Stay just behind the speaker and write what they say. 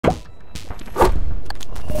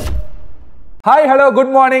Hi, hello, good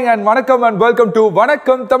morning and Vanakkam and welcome to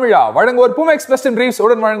Vanakkam Tamizha. வழங்குவோர் Pumex Best and Briefs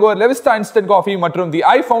உடன் வழங்குவோர் Levista Instant Coffee மற்றும் The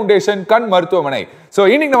Eye Foundation கண் மருத்துவமனை. So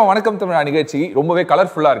இன்னைக்கு நம்ம வணக்கம் தமிழா நிகழ்ச்சி ரொம்பவே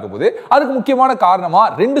கலர்ஃபுல்லா இருக்க போகுது. அதுக்கு முக்கியமான காரணமா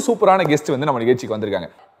ரெண்டு சூப்பரான கெஸ்ட் வந்து நம்ம நிகழ்ச்சிக்கு வந்திருக்காங்க.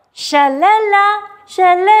 ஷலலா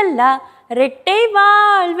ஷலலா ரெட்டை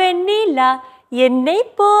வால் வெண்ணிலா என்னை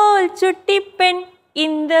போல் சுட்டி பெண்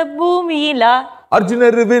இந்த பூமியிலா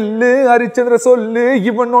அர்ஜுனர் வில்லு ஹரிச்சந்திர சொல்லு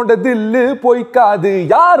இவனோட தில்லு போய்க்காது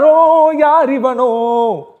யாரோ யார் இவனோ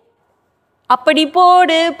அப்படி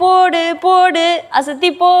போடு போடு போடு அசத்தி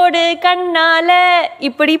போடு கண்ணால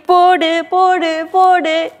இப்படி போடு போடு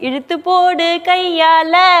போடு இழுத்து போடு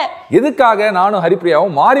கையால. எதுக்காக நானும்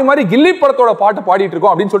ஹரிப்ரியாவும் மாறி மாறி கில்லி படத்தோட பாட்டு பாடிட்டு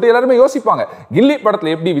இருக்கோம் அப்படின்னு சொல்லிட்டு எல்லாருமே யோசிப்பாங்க. கில்லி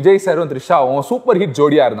படத்துல எப்படி விஜய் சாரும் த்ரிஷாவும் சூப்பர் ஹிட்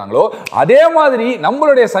ஜோடியா இருந்தாங்களோ அதே மாதிரி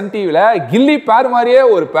நம்மளுடைய சன் டிவில கில்லி பேர் மாதிரியே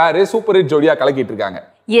ஒரு பேரு சூப்பர் ஹிட் ஜோடியா கலக்கிட்டு இருக்காங்க.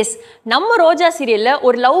 எஸ், நம்ம ரோஜா சீரியல்ல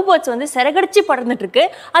ஒரு லவ் பேர்ட்ஸ் வந்து சிறகடிச்சு பறந்துட்டு இருக்கு.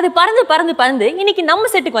 அது பறந்து பறந்து பறந்து இன்னைக்கு நம்ம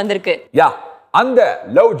செட்டுக்கு வந்திருக்கு. அந்த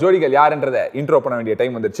லவ் ஜோடிகள் யாருன்றத இன்ட்ரோ பண்ண வேண்டிய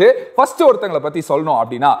டைம் வந்துச்சு. ஃபர்ஸ்ட் ஒருத்தங்களை பத்தி சொல்லணும்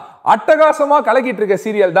அப்படின்னா அட்டகாசமா கலக்கிட்டு இருக்க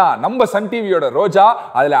சீரியல் தான் நம்ம சன் டிவியோட ரோஜா.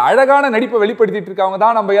 அதுல அழகான நடிப்பை வெளிப்படுத்திட்டு இருக்கவங்க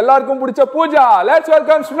தான் நம்ம எல்லாருக்கும் பிடிச்ச Pooja. Let's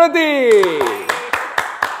welcome Smriti.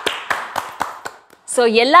 So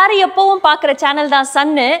எல்லாரும் எப்பவும் பாக்குற சேனல் தான்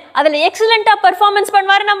சன்னு. அதுல எக்ஸலென்ட்டா பெர்ஃபார்மன்ஸ்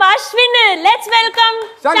பண்ணுவாரு நம்ம Ashwin. Let's welcome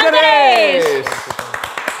Shankaresh.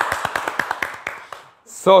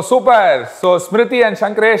 So super. So Smriti and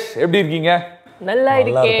Shankaresh எப்படி இருக்கீங்க? நல்லா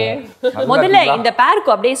இருக்கேன். முதல்ல இந்த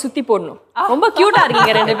பேருக்கு அப்படியே சுத்தி போடணும். ரொம்ப கியூட்டா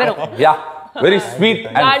இருக்கீங்க ரெண்டு பேரும். யா, வெரி ஸ்வீட்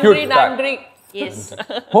அண்ட் கியூட். நன்றி. S.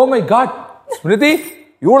 Oh my God, Smriti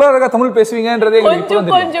இவ்வளவு அழகா தமிழ் பேசுவீங்கன்றதே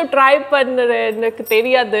எங்களுக்கு கொஞ்சம் ட்ரை பண்றேன். எனக்கு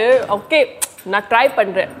தெரியாது. ஓகே, நான் ட்ரை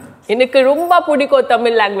பண்றேன். எனக்கு ரொம்ப பிடிக்கும்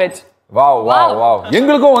Tamil language. Wow wow wow.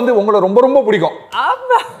 எங்களுக்கும் வந்து உங்களை ரொம்ப ரொம்ப பிடிக்கும்.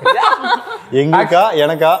 எங்களுக்கா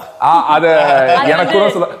எனக்கா அத எனக்கு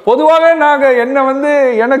சொல்ல பொதுவாவே நாங்க என்ன வந்து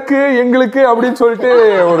எனக்கு எங்களுக்கு அப்படின்னு சொல்லிட்டு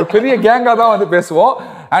ஒரு பெரிய கேங்கா தான் வந்து பேசுவோம்.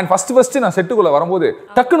 அண்ட் ஃபர்ஸ்ட் நான் செட்டுக்குள்ள வரும்போது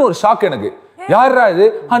டக்குன்னு ஒரு ஷாக் எனக்கு. யாரா இது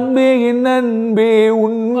அன்பே என் அன்பே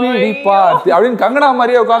உன்விழி பார்த்து அப்படின்னு கங்கனா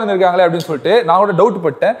மாதிரியே உட்கார்ந்து இருக்காங்களே அப்படின்னு சொல்லிட்டு நான் கூட டவுட்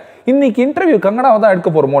பட்டேன். இன்னைக்கு இன்டர்வியூ கங்கனாவை தான் எடுக்க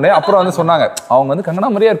போறோமோனே. அப்புறம் வந்து சொன்னாங்க அவங்க வந்து கங்கனா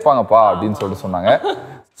மாதிரியே இருப்பாங்கப்பா அப்படின்னு சொல்லிட்டு சொன்னாங்க.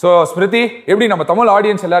 ஸோ ஸ்மிருதி, எப்படி நம்ம தமிழ்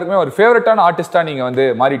ஆடியன்ஸ் எல்லாருக்குமே ஒரு ஃபேவரட்டான ஆர்டிஸ்டா நீங்க வந்து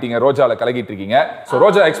மாறிட்டீங்க, ரோஜால கலக்கிட்டு இருக்கீங்க. ஸோ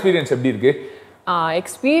ரோஜா எக்ஸ்பீரியன்ஸ் எப்படி இருக்கு?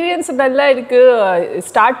 எக்ஸ்பீரியன்ஸ் நல்லா இருக்கு.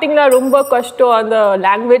 ஸ்டார்டிங்ல ரொம்ப கஷ்டம். அந்த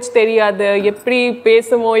லாங்குவேஜ் தெரியாது, எப்படி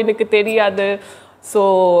பேசுமோ எனக்கு தெரியாது. So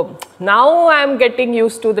now I am getting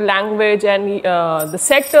use to the language and the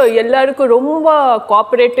set. எல்லாருக்கும் ரொம்ப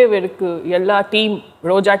கோஆப்ரேட்டிவ் இருக்கு. எல்லா டீம்,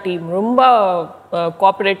 ரோஜா டீம் ரொம்ப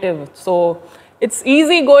cooperative. So it's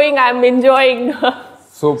easy going. I am enjoying.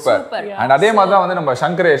 Super. And அதே மாதிரி தான் வந்து நம்ம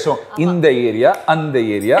சங்கரேஷும் இந்த ஏரியா அந்த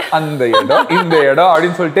ஏரியா அந்த இடம் இந்த இடம்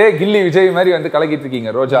அப்படின்னு சொல்லிட்டு கில்லி விஜய் மாதிரி வந்து கலக்கிட்டு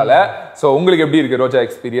இருக்கீங்க ரோஜால. ஸோ உங்களுக்கு எப்படி இருக்கு ரோஜா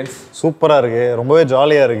எக்ஸ்பீரியன்ஸ்? சூப்பரா இருக்கு, ரொம்பவே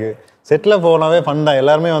ஜாலியா இருக்கு. செட்டில் போனாவே ஃபன் தான்.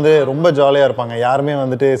 எல்லாருமே வந்து ரொம்ப ஜாலியாக இருப்பாங்க. யாருமே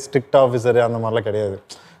வந்துட்டு ஸ்ட்ரிக்ட் ஆஃபீஸர் அந்த மாதிரிலாம் கிடையாது.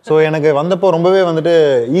 ஸோ எனக்கு வந்தப்போ ரொம்பவே வந்துட்டு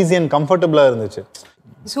ஈஸி அண்ட் கம்ஃபர்டபுளாக இருந்துச்சு.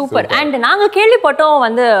 சூப்பர். அண்ட் நாங்க கேள்விப்பட்டோம்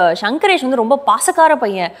வந்து சங்கரேஷ் வந்து ரொம்ப பாசக்கார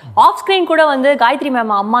பையன். ஆஃப் ஸ்கிரீன் கூட வந்து காயத்ரி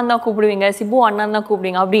மேம் அம்மான் தான் கூப்பிடுவீங்க, சிபு அண்ணன் தான்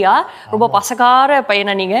கூப்பிடுவீங்க. அப்படியா? ரொம்ப பாசக்கார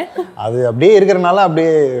பையனா நீங்க? அது அப்படியே இருக்கிறனால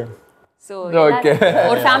அப்படியே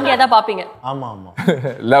ஒரு ஃபேமிலியா தான் பாப்பீங்க. ஆமா ஆமா.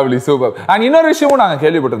 Lovely, super. அண்ட் இன்னொரு விஷயமும் நாங்க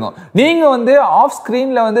கேள்விப்பட்டிருந்தோம். நீங்க வந்து ஆஃப்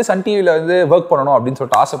ஸ்கிரீன்ல வந்து சன் டிவில வந்து ஒர்க் பண்ணணும் அப்படின்னு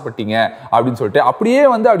சொல்லிட்டு ஆசைப்பட்டீங்க அப்படின்னு சொல்லிட்டு அப்படியே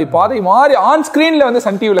வந்து அப்படி பாதை மாறி ஆன் ஸ்கிரீன்ல வந்து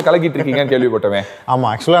சன் டிவில கலக்கிட்டு இருக்கீங்கன்னு கேள்விப்பட்டவேன். ஆமா,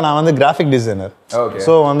 ஆக்சுவலா நான் வந்து கிராஃபிக் டிசைனர்.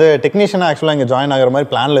 ஸோ வந்து டெக்னீஷியனா ஆக்சுவலா இங்கே ஜாயின் ஆகிற மாதிரி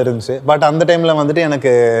பிளான்ல இருந்துச்சு. பட் அந்த டைம்ல வந்துட்டு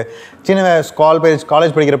எனக்கு சின்ன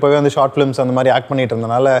காலேஜ் படிக்கிறப்பவே வந்து ஷார்ட் ஃபிலிம்ஸ் அந்த மாதிரி ஆக்ட் பண்ணிட்டு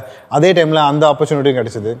இருந்தனால அதே டைம்ல அந்த ஆப்பர்ச்சுனிட்டியும்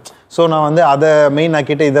கிடைச்சிது. ஸோ நான் வந்து அதை மெயின்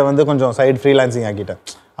ஆக்கிட்டு இதை வந்து கொஞ்சம் சைடு ஃப்ரீலான்சிங் ஆக்கிட்டேன்.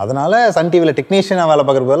 அதனால சன் டிவியில் டெக்னீஷியனாக வேலை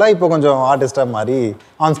பார்க்குறதுல இப்போ கொஞ்சம் ஆர்டிஸ்டாக மாதிரி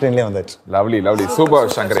ஆன் ஸ்க்ரீன்லேயே வந்துச்சு. Lovely lovely,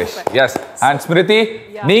 super Shankaresh. S. And Smriti,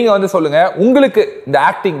 நீங்க வந்து சொல்லுங்க, உங்களுக்கு இந்த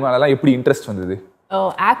ஆக்டிங் மேலலாம் எப்படி இன்ட்ரெஸ்ட் வந்தது?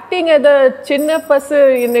 ஆக்டிங் அது சின்ன பசு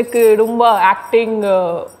எனக்கு ரொம்ப acting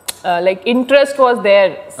like interest was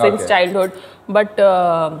there since childhood. But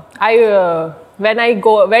when I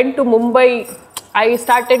went to Mumbai, I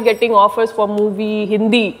started getting offers for movie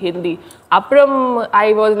Hindi. Apram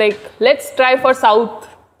I was like, let's try for South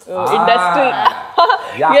industry.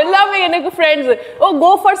 எல்லாமே எனக்கு friends, oh go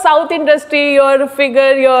for South industry, your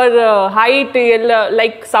figure, your height,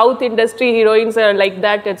 like South industry heroines are like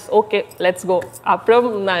that, it's okay, let's go. Apram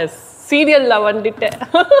serial la vandite.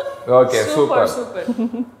 Okay, super.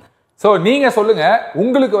 So நீங்க சொல்லுங்க,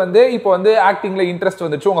 உங்களுக்கு வந்து இப்போ வந்து ஆக்டிங்ல interest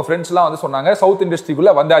வந்துச்சு, உங்க ஃப்ரெண்ட்ஸ் எல்லாம் வந்து சொன்னாங்க சவுத்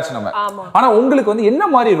இண்டஸ்ட்ரிக்குள்ள வந்தாச்சு நம்ம. ஆனா உங்களுக்கு வந்து என்ன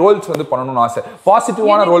மாதிரி ரோல்ஸ் வந்து பண்ணணும்னு ஆசை?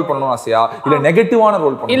 பாசிட்டிவான ரோல் பண்ணணும்னு ஆசையா இல்ல நெகட்டிவான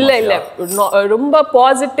ரோல் பண்ணணும்? இல்ல ரொம்ப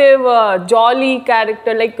positive jolly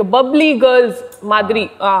character like bubbly girls மாதிரி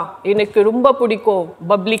எனக்கு ரொம்ப பிடிக்கும்.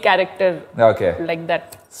 Bubbly character like that.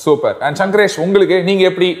 Super. And Shankaresh, உங்களுக்கு நீங்க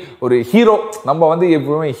எப்படி ஒரு ஹீரோ, நம்ம வந்து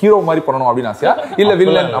எப்பவுமே ஹீரோ மாதிரி பண்ணணும் அப்படின்னு ஆசையா இல்ல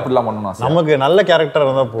வில்லன் அப்படிலாம் பண்ணணும் ஆசையா? நமக்கு நல்ல கேரக்டர்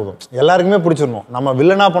இருந்தா போதும், எல்லாருக்குமே பிடிச்சிடணும். நம்ம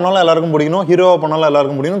வில்லனா பண்ணாலும் எல்லாருக்கும் பிடிக்கணும், ஹீரோவா பண்ணாலும்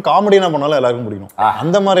எல்லாருக்கும் பிடிக்கணும், காமெடினா பண்ணாலும் எல்லாருக்கும் பிடிக்கணும்.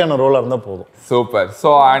 அந்த மாதிரியான ரோலா இருந்தா போதும். சூப்பர். ஸோ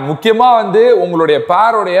அண்ட் முக்கியமா வந்து உங்களுடைய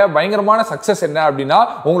பேரோடைய பயங்கரமான சக்சஸ் என்ன அப்படின்னா,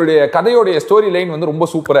 உங்களுடைய கதையோடைய ஸ்டோரி லைன் வந்து ரொம்ப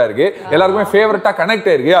சூப்பரா இருக்கு, எல்லாருக்குமே ஃபேவரட்டா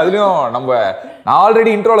கனெக்ட் ஆயிருக்கு. அதுலயும் நம்ம நான்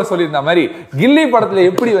ஆல்ரெடி இன்ட்ரோல சொல்லியிருந்த மாதிரி கில்லி படத்துல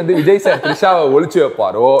எப்படி வந்து விஜய் சார் த்ரிஷாவை ஒழிச்சு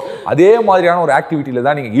வைப்பாரோ அதே மாதிரியான ஒரு ஆக்டிவிட்டியில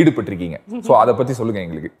தான் நீங்க ஈடுபட்டிருக்கீங்க. ஸோ அதை பத்தி சொல்லுங்க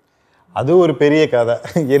எங்களுக்கு. அது ஒரு பெரிய கதை.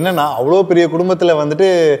 என்னன்னா அவ்வளோ பெரிய குடும்பத்தில் வந்துட்டு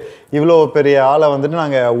இவ்வளோ பெரிய ஆளை வந்துட்டு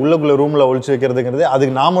நாங்கள் உள்ளுக்குள்ள ரூமில் ஒழிச்சு வைக்கிறதுங்கிறது,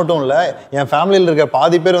 அதுக்கு நான் மட்டும் இல்லை, என் ஃபேமிலியில் இருக்க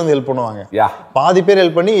பாதி பேர் வந்து ஹெல்ப் பண்ணுவாங்க. பாதி பேர்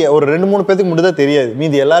ஹெல்ப் பண்ணி ஒரு 2-3 பேருக்கு மட்டும் தான் தெரியாது,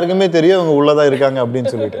 மீதி எல்லாருக்குமே தெரியும் இவங்க உள்ளதான் இருக்காங்க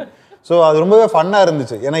அப்படின்னு சொல்லிட்டு. ஸோ அது ரொம்பவே ஃபன்னாக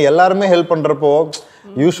இருந்துச்சு. ஏன்னா எல்லாருமே ஹெல்ப் பண்ணுறப்போ,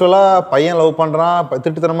 யூஸ்வலாக பையன் லவ் பண்ணுறான்,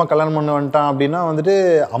 திட்டுத்தனமாக கல்யாணம் பண்ண வந்துட்டான் அப்படின்னா வந்துட்டு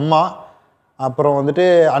அம்மா, அப்புறம் வந்துட்டு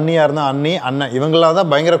அண்ணியா இருந்தா அண்ணி, அண்ணன், இவங்களாம்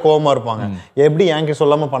தான் பயங்கர கோபமா இருப்பாங்க, எப்படி என்கிட்ட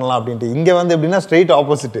சொல்லாம பண்ணலாம் அப்படின்ட்டு. இங்க வந்து எப்படின்னா ஸ்ட்ரெயிட்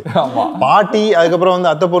ஆப்போசிட், பாட்டி அதுக்கப்புறம்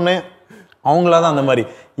வந்து அத்தை பொண்ணு அவங்களா தான் அந்த மாதிரி.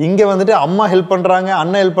 இங்க வந்துட்டு அம்மா ஹெல்ப் பண்றாங்க,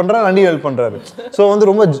 அண்ணன் ஹெல்ப் பண்றாரு, அண்ணி ஹெல்ப் பண்றாரு. ஸோ வந்து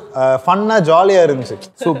ரொம்ப ஃபன்னா ஜாலியா இருந்துச்சு.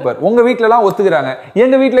 சூப்பர். உங்க வீட்ல எல்லாம் ஒத்துக்கிறாங்க?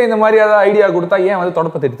 எங்க வீட்ல இந்த மாதிரி ஏதாவது ஐடியா கொடுத்தா ஏன் வந்து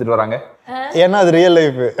தொடப்பத்தை எடுத்துட்டு வராங்க? ஏன்னா அது ரியல்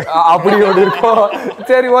லைஃப் அப்படி ஒன்று இருக்கும்.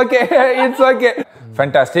 சரி, okay, it's okay,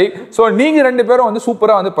 fantastic. So நீங்க 2 பேரும் வந்து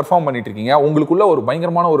சூப்பரா வந்து பெர்ஃபார்ம் பண்ணிட்டு இருக்கீங்க. உங்களுக்குள்ள ஒரு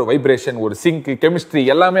பயங்கரமான ஒரு வைப்ரேஷன், ஒரு சிங்க், கெமிஸ்ட்ரி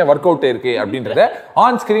எல்லாமே ஒர்க் அவுட் இருக்கு அப்படின்றத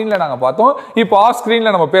ஆன் ஸ்கிரீன்ல நாங்க பார்த்தோம். இப்போ ஆஃப்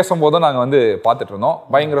ஸ்கிரீன்ல நம்ம பேசும்போது நாங்க வந்து பார்த்துட்டு இருந்தோம்.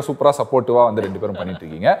 பயங்கர சூப்பரா சப்போர்ட்டிவா வந்து 2 பேரும் பண்ணிட்டு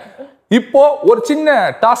இருக்கீங்க. இப்போ ஒரு சின்ன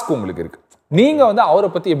டாஸ்க் உங்களுக்கு இருக்கு. நீங்க வந்து அவரை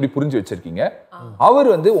பத்தி எப்படி புரிஞ்சு வச்சிருக்கீங்க, அவர்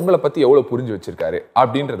வந்து உங்களை பத்தி எவ்வளவு புரிஞ்சு வச்சிருக்காரு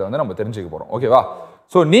அப்படின்றத வந்து நம்ம தெரிஞ்சுக்க போறோம். ஓகேவா?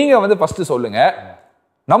 ஸோ நீங்க வந்து ஃபர்ஸ்ட் சொல்லுங்க,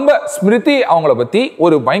 நம்ம ஸ்மிருதி அவங்கள பத்தி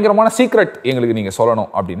ஒரு பயங்கரமான சீக்ரெட் எங்களுக்கு நீங்க சொல்லணும்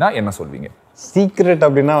அப்படின்னா என்ன சொல்வீங்க? சீக்ரெட்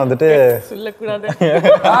அப்படின்னா வந்துட்டு சொல்லக்கூடாது.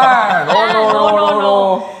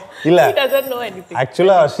 இல்ல,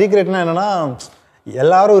 ஆக்சுவலா சீக்ரெட்னா என்னன்னா,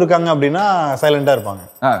 எல்லாரும் இருக்காங்க அப்படின்னா சைலண்டா இருப்பாங்க.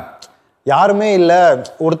 யாருமே இல்ல,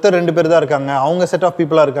 ஒருத்தர் 2 பேர் தான் இருக்காங்க, அவங்க செட் ஆஃப்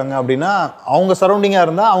பீப்புளா இருக்காங்க அப்படின்னா அவங்க சரௌண்டிங்கா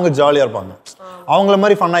இருந்தா அவங்க ஜாலியா இருப்பாங்க. அவங்கள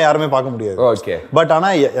மாதிரி ஃபன்னா யாருமே பார்க்க முடியாது. ஓகே. பட்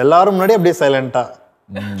ஆனா எல்லாரும் முன்னாடி அப்படியே சைலண்டா.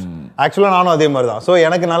 ஆக்சுவலா நானும் அதே மாதிரி தான். ஸோ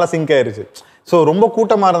எனக்கு நல்லா சிங்க் ஆயிருச்சு. ஸோ ரொம்ப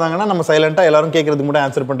கூட்டமா இருந்தாங்கன்னா நம்ம சைலண்டா எல்லாரும் கேட்கறதுக்கு மட்டும்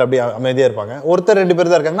ஆன்சர் பண்ணிட்டு அப்படியே அமைதியா இருப்பாங்க. ஒருத்தர் 2 பேர்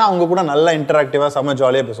தான் இருக்காங்கன்னா அவங்க கூட நல்லா இன்டராக்டிவா செம்ம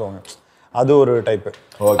ஜாலியா பேசுவாங்க. அது ஒரு type.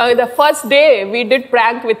 The first day we did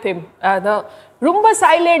prank with him. ரொம்ப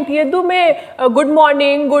சைலண்ட், எதுவுமே good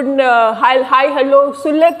morning, good hi hello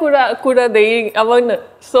சொல்ல கூடாது அவன்.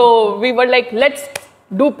 So we were like, let's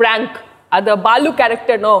do prank. அது Balu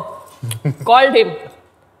character no called him.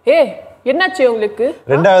 Hey, என்னாச்சு உங்களுக்கு?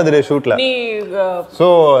 2வது டே ஷூட்ல நீ ஸோ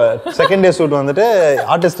செகண்ட் டே ஷூட் வந்துட்டு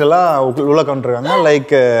ஆர்டிஸ்ட் எல்லாம் உள்ள கவுண்டிருக்காங்க.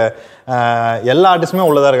 லைக் எல்லா ஆர்டிஸ்டுமே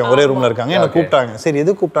உள்ளதா இருக்காங்க, ஒரே ரூம்ல இருக்காங்க. என்ன கூப்பிட்டாங்க. சரி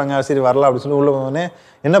எது கூப்பிட்டாங்க, சரி வரலாம் அப்படின்னு சொல்லி உள்ள வந்தோடனே,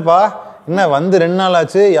 என்னப்பா என்ன வந்து 2 நாள்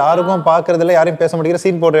ஆச்சு, யாருக்கும் பாக்குறது இல்லை, யாரையும் பேச மாட்டேங்கிற,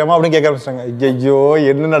 சீன் போடுறியாமா அப்படின்னு கேட்க ஆரம்பிச்சிட்டாங்க. ஐயோ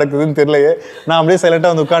என்ன நடக்குதுன்னு தெரியலையே. நான் அப்படியே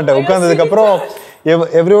சைலண்டா வந்து உட்கார்ந்ததுக்கு அப்புறம்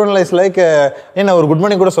எவ்ரிஒன் இஸ் லைக், என்ன ஒரு குட்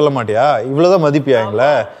மார்னிங் கூட சொல்ல மாட்டியா, இவ்வளவுதான் மதிப்பியா எங்களை,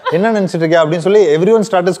 என்ன நினைச்சிட்டு இருக்கியா அப்படின்னு சொல்லி everyone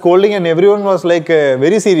started scolding and everyone was like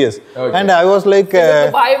very serious. And I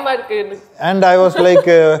was like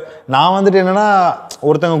நான் வந்துட்டு என்னன்னா,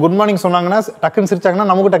 ஒருத்தவங்க குட் மார்னிங் சொன்னாங்கன்னா டக்குன்னு சிரிச்சாங்கன்னா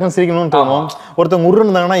நமக்கு டக்குன்னு சிரிக்கணும்னு தோணும். ஒருத்தவங்க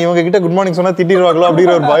இருந்தாங்கன்னா இவங்க கிட்ட குட் மார்னிங் சொன்னா திட்டிடுவாங்களோ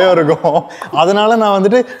அப்படிங்கிற ஒரு பயம் இருக்கும். அதனால நான்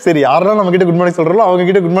வந்துட்டு சரி யாரெல்லாம் நம்ம கிட்ட குட் மார்னிங் சொல்றோம் அவங்க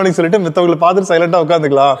கிட்ட குட் மார்னிங் சொல்லிட்டு மித்தவங்களை பார்த்துட்டு சைலண்டா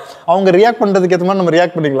உட்காந்துக்கலாம். அவங்க ரியாக்ட் பண்றதுக்கு ஏற்ற மாதிரி நம்ம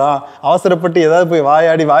ரியாக்ட் பண்ணிக்கலாம். அவசரப்பட்டு ஏதாவது போய்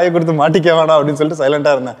வாயை கொடுத்து மாட்டிக்க வேணாம் அப்படின்னு சொல்லிட்டு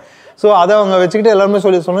சைலண்டா இருந்தேன். ஸோ அதை அவங்க வச்சுக்கிட்டு எல்லாருமே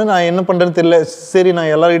சொல்லி நான் என்ன பண்ணுறேன்னு தெரியல. சரி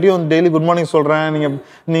நான் எல்லார்கிட்டையும் டெய்லி குட் மார்னிங் சொல்கிறேன்,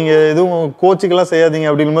 நீங்கள் எதுவும் கோச்சிக்கெல்லாம் செய்யாதீங்க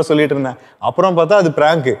அப்படின்னு மாதிரி சொல்லிட்டு இருந்தேன். அப்புறம் பார்த்தா அது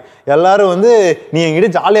பிராங்க். எல்லாரும் வந்து நீ என்கிட்ட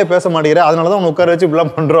ஜாலியாக பேச மாட்டேங்கிற, அதனால தான் உன்னை உட்கார வச்சு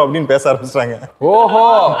இப்படிலாம் பண்ணுறோம் அப்படின்னு பேச ஆரம்பிச்சிட்டாங்க. ஓஹோ,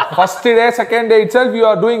 first day second day itself you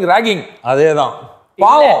are doing ragging. அதேதான்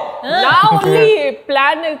பாவம். நான் only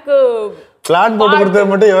பிளானுக்கு பிளான் போட்டு கொடுத்தது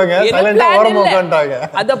மட்டும் இவங்க சைலண்டா ஓரமா உட்கார்ந்தாங்க.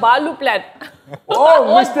 அத பாலு பிளான். ஓ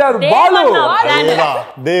மிஸ்டர் பாலு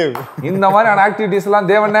தேவ், இந்த மாதிரியான ஆக்டிவிட்டீஸ் எல்லாம்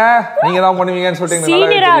தேவனே நீங்க தான் பண்ணுவீங்கன்னு சொல்லிட்டீங்க.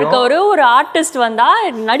 சீனியரா இருக்க ஒரு ஆர்டிஸ்ட் வந்தா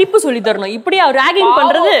நடிப்பு சொல்லி தரணும், இப்படி ராகிங்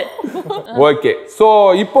பண்றது. ஓகே, சோ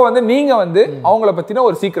இப்போ வந்து நீங்க வந்து அவங்கள பத்தின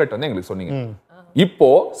ஒரு சீக்ரெட் வந்து எங்களுக்கு சொன்னீங்க. இப்போ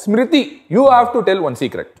Smriti, you have to tell one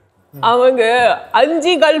secret. அவங்க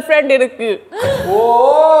 5 கேர்ள் ஃப்ரெண்ட் இருக்கு. ஓ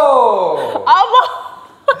ஆமா,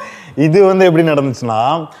 இது வந்து எப்படி நடந்துச்சுன்னா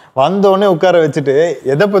வந்தோடனே உட்கார வச்சுட்டு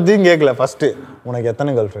எதை பற்றியும் கேட்கல ஃபர்ஸ்ட் உனக்கு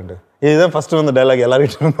எத்தனை கேர்ள் ஃப்ரெண்டு இதுதான் ஃபர்ஸ்ட் வந்து டைலாக்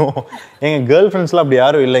எல்லார்கிட்ட இருந்தோம். எங்கள் கேர்ள் ஃப்ரெண்ட்ஸ்லாம் அப்படி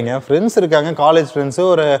யாரும் இல்லைங்க, ஃப்ரெண்ட்ஸ் இருக்காங்க, காலேஜ் ஃப்ரெண்ட்ஸு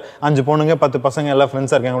ஒரு 5 பொண்ணுங்க 10 பசங்க எல்லாம்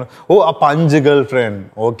ஃப்ரெண்ட்ஸாக இருக்காங்க. ஓ அப்போ 5 கேர்ள் ஃப்ரெண்ட்,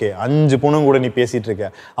 ஓகே 5 பொண்ணுங்க கூட நீ பேசிகிட்டு இருக்க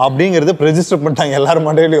அப்படிங்கிறது ரெஜிஸ்டர் பண்ணிட்டாங்க எல்லாரும்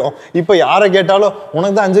மண்டையிலையும். இப்போ யாரை கேட்டாலும்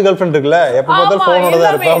உனக்கு தான் 5 கேர்ள் ஃப்ரெண்ட் இருக்குல்ல, எப்போ பார்த்தாலும் ஃபோனோட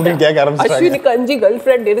தான் இருப்பா அப்படின்னு கேட்க ஆரம்பிச்சிட்டாங்க. அஸ்வினுக்கு 5 கேர்ள்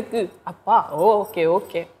ஃப்ரெண்ட் இருக்கு அப்பா. ஓகே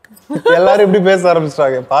ஓகே எல்லாரும் இப்படி பேச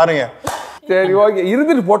ஆரம்பிச்சிட்டாங்க பாருங்க. சரி ஓகே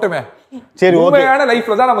இருந்துட்டு போட்டோமே. சரி உண்மையான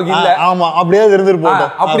லைஃப்ல தான் நமக்கு இல்ல. ஆமா அப்படியே இருந்துட்டு போட்டோம்.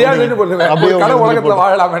 அப்படியே இருந்துட்டு போட்டோம். அப்படியே உலகத்துல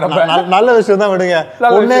வாழலாமே நம்ம. நல்ல விஷயம் தான் விடுங்க.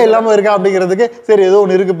 ஒண்ணே இல்லாம இருக்கா அப்படிங்கிறதுக்கு சரி ஏதோ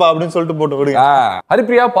ஒன்னு இருக்குப்பா அப்படின்னு சொல்லிட்டு போட்டு விடுங்க.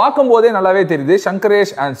 ஹரிப்ரியா பாக்கும்போதே நல்லாவே தெரியுது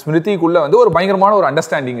சங்கரேஷ் அண்ட் ஸ்மிருதிக்குள்ள வந்து ஒரு பயங்கரமான ஒரு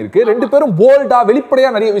அண்டர்ஸ்டாண்டிங் இருக்கு. ரெண்டு பேரும் போல்டா வெளிப்படையா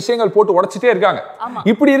நிறைய விஷயங்கள் போட்டு உடைச்சிட்டே இருக்காங்க.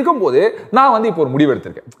 இப்படி இருக்கும்போது நான் வந்து இப்போ ஒரு முடிவு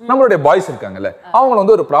எடுத்திருக்கேன். நம்மளுடைய பாய்ஸ் இருக்காங்கல்ல, அவங்க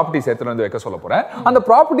வந்து ஒரு ப்ராப்பர்ட்டிஸ் எடுத்துட்டு வந்து வைக்க சொல்ல போறேன். அந்த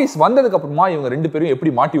ப்ராப்பர்ட்டிஸ் வந்ததுக்கு அப்புறமா இவங்க ரெண்டு பேரும்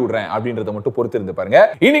எப்படி மாட்டி விடுறேன் அப்படின்றத மட்டும் பொறுத்து இருந்து பாருங்க.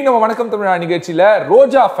 இன்னைக்கு நம்ம வணக்கம் தமிழா நிகழ்ச்சியில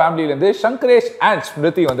ரோஜா ஃபேமிலில இருந்து சங்கரேஷ் அண்ட்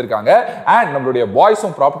ஸ்மிருதி வந்திருக்காங்க. அண்ட் நம்மளுடைய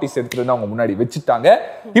பாய்ஸும் ப்ராப்பர்ட்டிஸ் எடுத்துட்டு வந்து அவங்க முன்னாடி வச்சுட்டாங்க.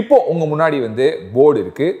 இப்போ உங்க முன்னாடி வந்து போர்டு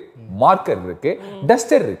இருக்கு, மார்க்கர் இருக்கு,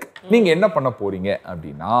 டஸ்டர் இருக்கு. நீங்க என்ன பண்ண போறீங்க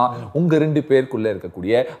அப்படின்னா உங்க ரெண்டு பேருக்குள்ள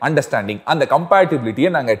இருக்கக்கூடிய அண்டர்ஸ்டாண்டிங் அந்த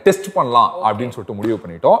கம்பேட்டிபிலிட்டியை நாங்க டெஸ்ட் பண்ணலாம் அப்படின்னு சொல்லிட்டு முடிவு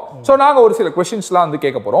பண்ணிட்டோம். சோ நாங்க ஒரு சில क्वेश्चंसலாம் வந்து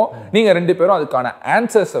கேட்க போறோம். நீங்க ரெண்டு பேரும் அதுக்கான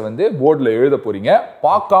ஆன்சர்ஸை வந்து போர்டுல எழுத போறீங்க.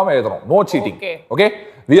 பார்க்காம எழுதணும். No seating. Okay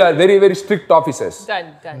we are very very strict officers.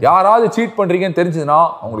 யாராவது சீட் பண்றீங்கன்னு தெரிஞ்சதுன்னா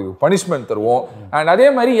அவங்களுக்கு பனிஷ்மெண்ட் தருவோம். அண்ட் அதே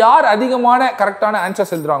மாதிரி யார் அதிகமான கரெக்டான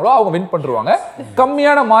ஆன்சர்ஸ் எழுதுறாங்களோ அவங்க வின் பண்ணுவாங்க.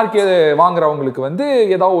 கம்மியான மார்க் வாங்குறவங்களுக்கு வந்து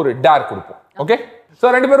ஏதாவது ஒரு டேர் கொடுப்போம். ஓகே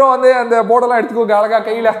சோ ரெண்டு பேரும் வந்து அந்த போர்டெல்லாம் எடுத்துக்கோங்க அழகா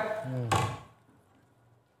கையில.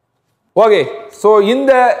 ஓகே சோ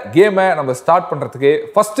இந்த கேமை நம்ம ஸ்டார்ட் பண்றதுக்கு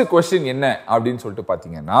ஃபர்ஸ்ட் क्वेश्चन என்ன அப்படின்னு சொல்லிட்டு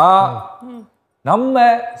பாத்தீங்கன்னா நம்ம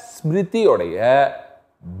ஸ்மிருதியோடைய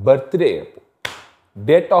பர்த்டே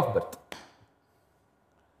டேட் ஆஃப் பர்த்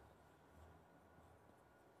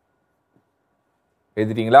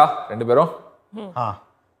எழுதிட்டீங்களா ரெண்டு பேரும்?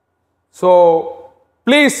 So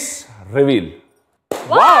please reveal.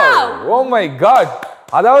 Wow oh my God.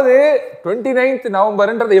 அதாவது 29th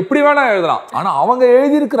நவம்பர்ன்றதை எப்படி வேணா எழுதலாம். ஆனா அவங்க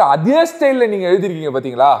எழுதி இருக்கிற அதே ஸ்டைல்ல நீங்க எழுதிருக்கீங்க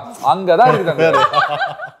பாத்தீங்களா, அங்கதான் இருக்காங்க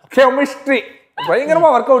கெமிஸ்ட்ரி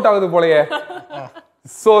பயங்கரமா ஒர்க் அவுட் ஆகுது போலயே.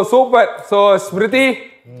 So super. So Smriti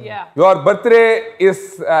your birthday is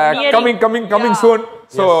coming soon.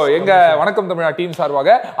 So எங்க வணக்கம் தமிழா டீம் சார்பாக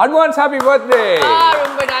அட்வான்ஸ் ஹாப்பி பர்த்டே.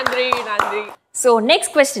 ரொம்ப நன்றி நன்றி. சோ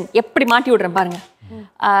நெக்ஸ்ட் क्वेश्चन எப்படி மாட்டி விடுறேன் பாருங்க.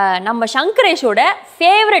 நம்ம சங்கரேஷோட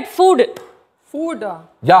ஃபேவரட் ஃபுட்டா?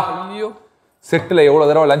 யா ஐயோ செட்ல எவ்வளவு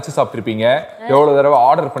தடவை லஞ்ச் சாப்பிட்டிருப்பீங்க, எவ்வளவு தடவை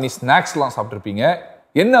ஆர்டர் பண்ணி ஸ்நாக்ஸ்லாம் சாப்பிட்டிருப்பீங்க,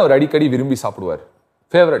 என்ன ஒரு அடிக்கடி விரும்பி சாப்பிடுவார்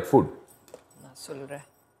ஃபேவரட் ஃபுட்? நான் சொல்றேன்.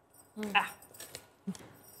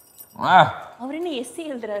 அவர் என்ன எஸ்சி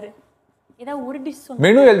எழுதுறாரு? ஏதாவது ஒரு டிஷ் சொல்லுங்க.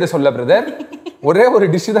 மெனு எழுத சொல்ல பிரதர், ஒரே ஒரு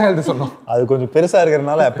டிஷ் தான் எழுத சொன்னோம். அது கொஞ்சம் பெருசா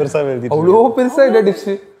இருக்கறனால பெருசா எழுதிட்டு. அவ்வளோ பெருசா இல்ல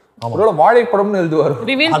டிஷ். அவரோட வாழைப்படம்னு எழுதுவார்.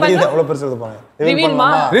 ரிவீல் பண்ணா அது அவ்வளவு பெருசா எழுதுவாங்க. ரிவீல் மா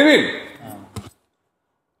reveal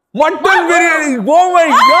mutton biryani. Oh my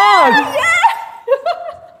God.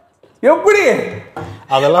 எப்படி?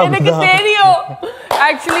 அதெல்லாம் எனக்கு தெரியும்.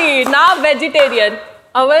 एक्चुअली நான் வெஜிடேரியன்,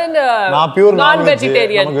 அவன் நான் பியூர் நான்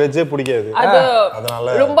வெஜிடேரியன். நமக்கு வெஜ்ஜே பிடிக்காது.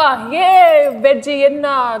 அதனால ரொம்ப வெஜ் என்ன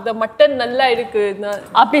அந்த மட்டன் நல்லா இருக்கு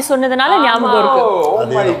அப்படி சொன்னதனால ஞாபகம் இருக்கு. Oh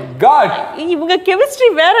my God. இவங்க கெமிஸ்ட்ரி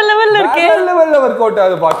வேற லெவல்ல இருக்கு. வேற லெவல்ல வொர்க் அவுட்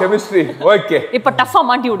ஆகுதுப்பா கெமிஸ்ட்ரி. ஓகே இப்ப டஃபா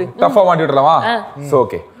மாட்டி விடு. டஃபா மாட்டி விடலாமா? சோ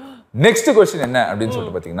ஓகே நெக்ஸ்ட் क्वेश्चन என்ன அப்படின்னு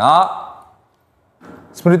சொல்லிட்டு பாத்தீங்கன்னா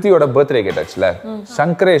ஸ்மிருதியோட பர்த்டே கேட்டாச்சுல,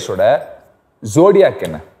 சங்கரேஷோட ஜோடியாக்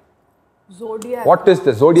என்ன? Zodiac. What is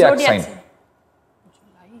the zodiac sign?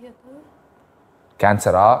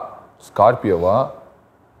 கேன்சரா, ஸ்கார்பியோவா,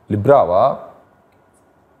 லிப்ராவா,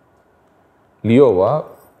 லியோவா,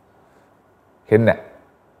 என்ன?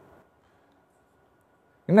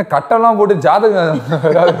 என்ன கட்டெல்லாம் போட்டு ஜாதகம்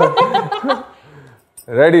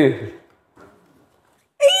ரெடி?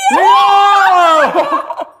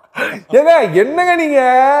 ஏங்க என்னங்க நீங்க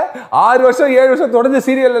 6 வருஷம் 7 வருஷம் தொடர்ந்து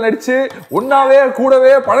சீரியல்ல நடிச்சு ஒன்னாவே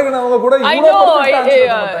கூடவே பழகுனவங்க கூட I know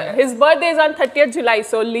his birthday is on 30th July,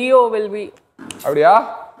 so Leo will be. அப்படியா?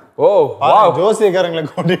 ஓ வாவ். ஜோசியக்காரங்களை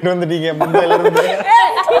கூட்டிட்டு வந்துட்டீங்க மும்பைல இருந்து.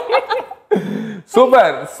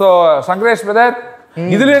 சூப்பர். சோ சங்கரேஷ் பிரதர்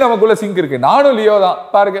இதுலயே நமக்குள்ள சிங்க் இருக்கு. நானும் லியோ தான்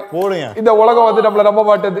பாருங்க. போடுங்க. இந்த உலகம் வந்து நம்மள நம்ப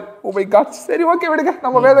மாட்டேது. Oh my God. சரி ஓகே விடுங்க,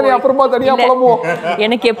 நம்ம வேதனை அப்புறமா தனியா புலம்புவோம்.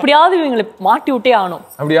 எனக்கு எப்படியாவது இவங்களை மாட்டி விட்டே ஆகணும்.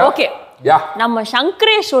 அப்படியா? Okay yeah. நம்ம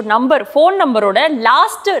சங்கரேஷ் ஒரு நம்பர், ஃபோன் நம்பரோட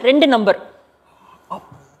லாஸ்ட் 2 நம்பர்.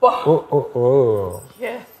 அப்பா. ஓ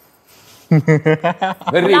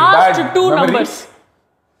very bad. Last 2 numbers.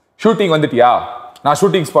 Shooting வந்துட்டியா? நான்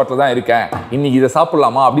ஷூட்டிங் ஸ்பாட்ல தான் இருக்கேன், இன்னைக்கு இதை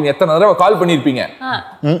சாப்பிடலாமா அப்படின்னு எத்தனை தடவை கால் பண்ணிருப்பீங்க?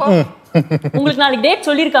 உங்களுக்கு நாளைக்கு டேட்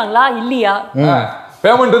சொல்லிருக்காங்களா இல்லையா?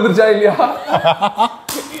 பேமெண்ட் வந்துருச்சா இல்லையா?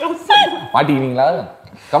 மாட்டிக்கினீங்களா?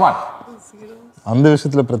 கமான். அந்த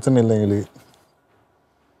விஷயத்துல பிரச்சனை இல்லை எங்களுக்கு.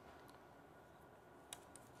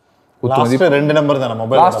 லாஸ்ட் 2 நம்பர் தான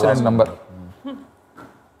மொபைல். Last 2 number.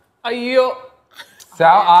 ஐயோ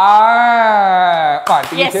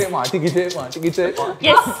மாட்டிக்கிச்சே.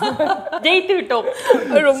 எஸ், ஜெயித்து விட்டோம்.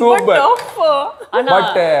 ரொம்ப டஃப்.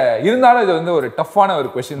 பட் இருந்தாலும் இது வந்து ஒரு டஃப்பான ஒரு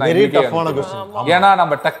क्वेश्चन தான். வெரி டஃப்பான क्वेश्चन. ஏன்னா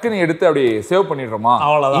நம்ம டக்குன்னு எடுத்து அப்படியே சேவ் பண்ணிடுறோமா,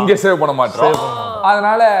 அவ்வளவுதான். இங்க சேவ் பண்ண மாட்டோம்.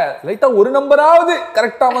 அதனால லைட்டா ஒரு நம்பராவது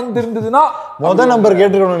கரெக்டா வந்து இருந்ததுன்னா முத நம்பர்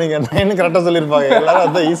கேட்டுக்கணும். நீங்க 9 கரெக்டா சொல்லிருப்பாங்க, எல்லாரும்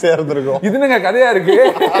அதான் ஈஸியா இருந்திருக்கும். இதுங்க கதையா இருக்கு.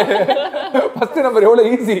 ஃபர்ஸ்ட் நம்பர் எவ்வளவு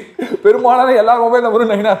ஈஸி, பெரும்பாலான எல்லா மொபைல்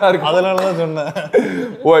நம்பரும் 9 தான் இருக்கு. அதனால தான் சொன்னேன்.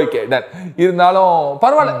 Okay done. இருந்தாலும்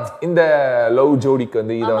பரவாயில்ல, இந்த லவ் ஜோடிக்கு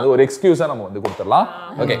வந்து இதை வந்து ஒரு எக்ஸ்கியூஸா நம்ம வந்து கொடுத்துடலாம்.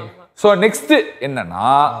 ஓகே, சோ நெக்ஸ்ட் என்னன்னா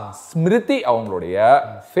ஸ்மிருதி அவங்களுடைய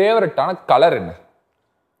ஃபேவரட்டான கலர் என்ன?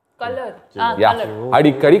 கலர்.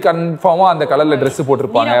 அடிக்கடி கன்ஃபார்மா அந்த கலர்ல Dress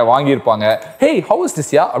போட்டிருப்பாங்க, வாங்கியிருப்பாங்க. ஹே ஹவ் இஸ்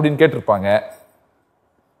திஸ் யா அப்படின்னு கேட்டிருப்பாங்க.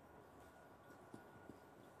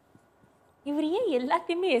 இவர் ஏன்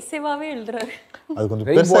எல்லாத்தையுமே எஸ்ஏவாவே எழுதுறாரு? அது கொஞ்சம்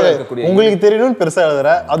பெருசா உங்களுக்கு தெரியணும்னு பெருசா எழுதுற,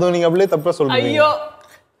 அதுவும் நீங்க அப்படியே தப்பா சொல்றீங்க. ஐயோ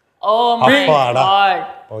ஓ மை காட்.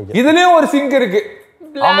 ஓகே, இதுலயும் ஒரு சிங்க் இருக்கு.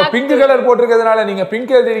 அவங்க பிங்க் கலர் போட்டிருக்கிறதுனால நீங்க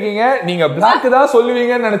பிங்க் எழுதிருக்கீங்க, நீங்க பிளாக் தான்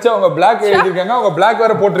சொல்லுவீங்கன்னு நினைச்சு அவங்க பிளாக் எழுதிருக்காங்க. அவங்க பிளாக்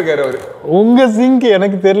வேற போட்டிருக்காரு அவரு. உங்க சிங்க்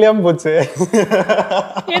எனக்கு தெரியாம போச்சு.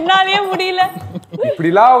 என்னாலயே முடியல.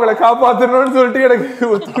 இப்படிலாம் அவங்களை காப்பாத்தணும்னு சொல்லிட்டு எனக்கு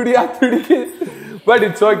துடியா துடிக்கு. But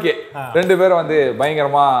it's okay. 2 பேரும் வந்து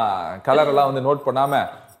பயங்கரமா கலர் எல்லாம் வந்து நோட் பண்ணாம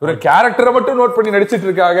ஒரு கேரக்டரை மட்டும் நோட் பண்ணி நடிச்சிட்டு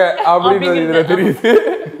இருக்காங்க அப்படின்றது இதுல தெரியுது.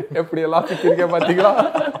 எப்படி எல்லாம் சிக்கிருக்க பாத்தீங்களா?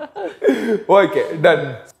 Okay done.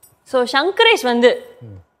 சோ சங்கரேஷ் வந்து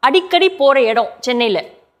அடிக்கடி போற இடம் சென்னையில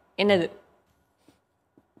என்னது?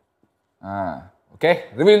 Okay,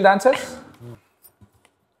 reveal the answers.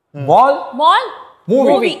 Mall. Mall.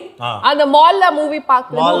 Movie. அந்த மால்ல மூவி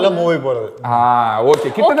பார்க்கணும். மால்ல மூவி போறது. ஓகே,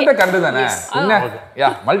 கிட்டத்தட்ட கண்டுதானே. என்ன யா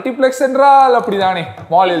மல்டிப்ளெக்ஸ் என்றால் அப்படிதானே,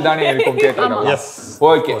 மாலில் தானே இருக்கும் கேக்குறோம். S,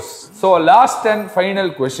 okay. So last and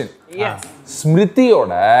final question.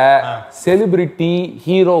 ஸ்மிருதியோட celebrity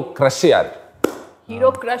hero crush யார்? Hero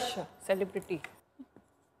crush celebrity.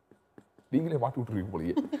 நீங்களே மாட்டி விட்டுருவீங்க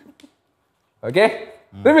போலயே. Okay,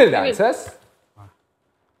 reveal the answers.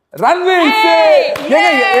 Ranveer.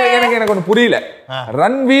 எனக்கு ஒண்ணு புரியல.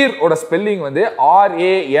 ரன்வீர் ஓட ஸ்பெல்லிங் வந்து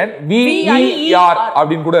RANVER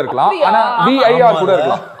அப்படின்னு கூட இருக்கலாம், ஆனா VIR கூட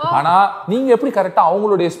இருக்கலாம். ஆனா நீங்க எப்படி கரெக்டா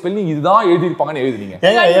அவங்களுடைய ஸ்பெல்லிங் இதுதான் எழுதி இருப்பாங்கன்னு எழுதுனீங்க?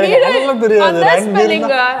 எனக்கு தெரியாது. ரன்வீர்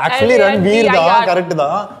ஆக்சுவலி ரன்வீர் தான் கரெக்ட்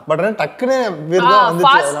தான், பட் டக்குனே வீர் தான் வந்துச்சு.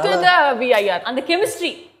 ஃபர்ஸ்ட் தி VIR அந்த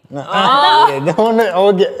கெமிஸ்ட்ரி.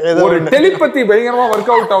 ஒரு டெலிபதி பயங்கரமா வொர்க்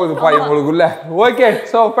அவுட் ஆகுதுப்பா உங்களுக்குள்ள. Okay,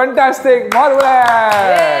 so fantastic,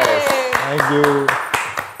 marvellous. Thank you.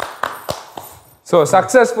 So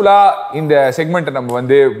சக்சஸ்ஃபுல்லா இந்த செக்மெண்ட் நம்ம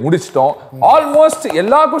வந்து முடிச்சிட்டோம். ஆல்மோஸ்ட்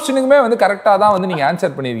எல்லா क्वेश्चनக்குமே வந்து கரெக்ட்டா தான் வந்து நீங்க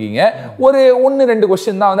ஆன்சர் பண்ணிருக்கீங்க. ஒரு 1-2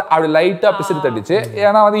 क्वेश्चन தான் வந்து அப்படி லைட்டா பிசிறு தட்டிச்சு.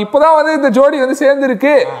 ஏன்னா வந்து இப்போதான் வந்து இந்த ஜோடி வந்து சேர்ந்து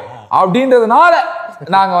இருக்கு அப்படின்றதுனால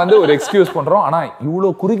நாங்க வந்து ஒரு எக்ஸ்கியூஸ் பண்றோம். ஆனா இவ்வளோ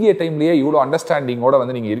குறுகிய டைம்லயே இவ்வளோ அண்டர்ஸ்டாண்டிங்கோட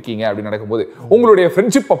வந்து நீங்க இருக்கீங்க அப்படின்னு நடக்கும்போது, உங்களுடைய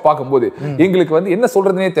ஃப்ரெண்ட்ஷிப்பை பார்க்கும்போது எங்களுக்கு வந்து என்ன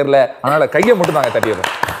சொல்றதுனே தெரியல. அதனால கையை மட்டும் நாங்க தட்டிடுறோம்.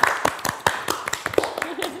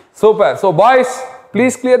 Super. So boys,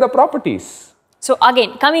 please clear the properties. So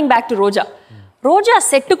again coming back to ரோஜா. ரோஜா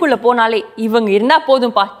செட்டுக்குள்ள போனாலே இவங்க இருந்தா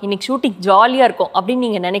போதும்பா, இன்னைக்கு ஷூட்டிங் ஜாலியா இருக்கும் அப்படின்னு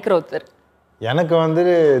நீங்க நினைக்கிற ஒருத்தர்? எனக்கு வந்து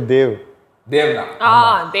தேவ். தேவ்னா.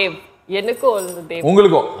 தேவ். எனக்கும் தேவ்.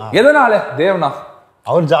 உங்களுக்கும் எதனால தேவ்னா?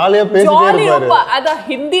 அவர் ஜாலியா பேசிட்டே இருப்பாரு. அத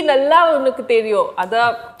ஹிந்தி நல்லா உனக்கு தெரியும். அத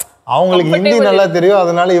அவங்களுக்கு ஹிந்தி நல்லா தெரியும்,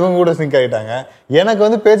 அதனால இவங்க கூட சிங்க் ஆயிட்டாங்க. எனக்கு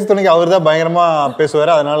வந்து பேச்சு துணைக்கு அவர் தான் பயங்கரமா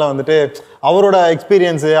பேசுவாரு. அதனால வந்துட்டு அவரோட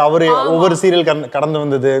எக்ஸ்பீரியன்ஸ், அவரு ஒவ்வொரு சீரியல் கடந்து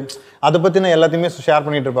வந்தது, அதை பத்தின எல்லாத்தையுமே ஷேர்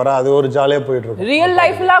பண்ணிட்டு இருப்பாரு. அது ஒரு ஜாலியா போயிட்டு இருக்கும். ரியல்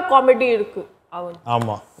லைஃப்ல காமெடி இருக்கு.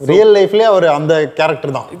 ஆமா, ரியல் லைஃப்லயே அவர் அந்த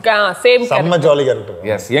கேரக்டர் தான். சேம் செம்ம ஜாலி கேரக்டர்.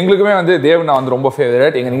 எஸ், எங்களுக்குமே வந்து தேவ்னா வந்து ரொம்ப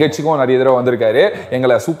ஃபேவரட். எங்க நிகழ்ச்சிக்கும் நிறைய தடவை வந்திருக்காரு.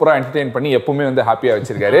 எங்களை சூப்பரா என்டர்டெயின் பண்ணி எப்பவுமே வந்து ஹாப்பியா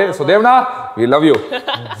வச்சிருக்காரு. So தேவ்னா, we love you.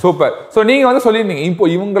 Super. So நீங்க வந்து சொல்லியிருந்தீங்க இப்போ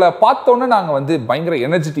இவங்களை பார்த்தோன்னே நாங்க வந்து பயங்கர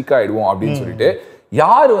எனர்ஜெட்டிக்கா ஆயிடுவோம் அப்படின்னு சொல்லிட்டு.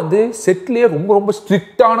 யார் வந்து செட்லயே ரொம்ப ரொம்ப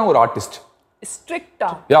ஸ்ட்ரிக்டான ஒரு ஆர்டிஸ்ட்?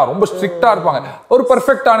 ஸ்ட்ரிக்ட்டா? ரொம்ப ஸ்ட்ரிக்டா இருப்பாங்க. ஒரு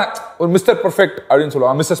பெர்ஃபெக்டான ஒரு மிஸ்டர் பெர்ஃபெக்ட் அப்படின்னு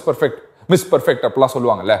சொல்லுவாங்க, மிஸ்ஸஸ் பெர்ஃபெக்ட், மிஸ் பெர்ஃபெக்ட் அப்படிலாம்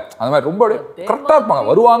சொல்லுவாங்கல்ல. அந்த மாதிரி ரொம்ப கரெக்டா இருப்பாங்க.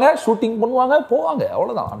 வருவாங்க, ஷூட்டிங் பண்ணுவாங்க, போவாங்க,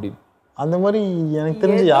 அவ்வளவுதான். அப்படின்னு அந்த மாதிரி எனக்கு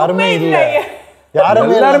தெரிஞ்சு யாருமே இல்ல.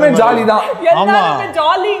 எல்லாருமே ஜாலி தான். எல்லாருமே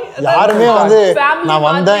ஜாலி. யாருமே நான்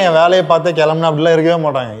வந்தேன் என் வேலையை பார்த்து கிளம்புனா அப்படிலாம் இருக்கவே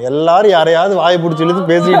மாட்டாங்க. எல்லாரும் யாரையாவது வாய் பிடிச்சி இழுத்து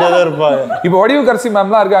பேசிக்கிட்டே தான் இருப்பாங்க. இப்போ வடிவுக்கரசி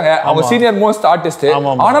மேம்லாம் இருக்காங்க, அவங்க சீனியர் மோஸ்ட் ஆர்டிஸ்ட்.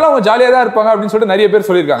 ஆனாலும் அவங்க ஜாலியா தான் இருப்பாங்க அப்படின்னு சொல்லிட்டு நிறைய பேர்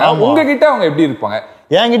சொல்லியிருக்காங்க. உங்ககிட்ட அவங்க எப்படி இருப்பாங்க?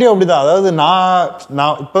 என்கிட்டயும் அப்படிதான். அதாவது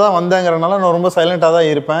நான் இப்பதான் வந்தேங்கிறனால நான் ரொம்ப சைலண்டா தான்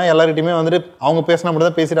இருப்பேன். எல்லார்கிட்டயுமே அவங்க பேசினா மட்டும்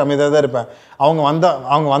தான் பேசிட்டு அமைதியாக தான் இருப்பேன். அவங்க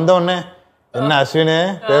வந்த உடனே என்ன அஸ்வினே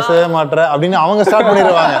பேசவே மாட்டேற அப்படின்னு அவங்க ஸ்டார்ட்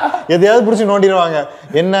பண்ணிடுவாங்க. எதையாவது பிடிச்சி நோண்டிடுவாங்க.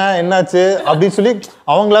 என்னாச்சு அப்படின்னு சொல்லி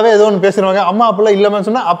அவங்களாவே ஏதோ ஒன்று பேசிடுவாங்க. அம்மா அப்பெல்லாம் இல்லாம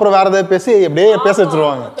சொன்னா அப்புறம் வேற ஏதாவது பேசி அப்படியே பேச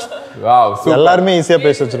வச்சிருவாங்க. எல்லாருமே ஈஸியா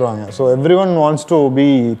பேச வச்சிருவாங்க. So every one wants to be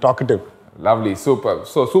talkative. Lovely, super.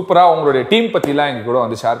 So சூப்பரா உங்களுடைய டீம் பத்திலாம் எங்க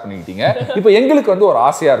கூட ஷேர் பண்ணிக்கிட்டீங்க. இப்போ எங்களுக்கு ஒரு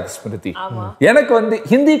ஆசையா இருக்கு ஸ்மிருதி, எனக்கு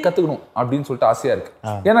ஹிந்தி கத்துக்கணும் அப்படின்னு சொல்லிட்டு ஆசையா இருக்கு.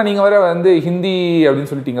 ஏன்னா நீங்க வேற ஹிந்தி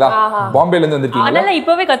அப்படின்னு சொல்லிட்டீங்களா, பாம்பேல இருந்து வந்திருக்கீங்க. அதனால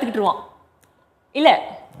இப்பவே கத்துக்கிட்டுருவோம். இல்ல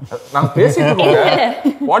நான் பேசிட்டு இருக்கேன்.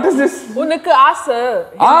 What is this? உனக்கு ஆசை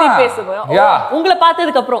ஹிந்தி பேசணும். உங்களை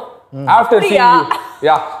பார்த்ததுக்கு அப்புறம் after seeing you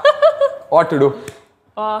yeah what to to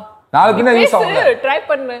நாளைக்கு என்ன யூஸ் ஆகும்? ட்ரை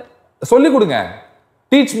பண்ணு, சொல்லி கொடுங்க.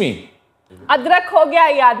 Teach me. अदरक हो गया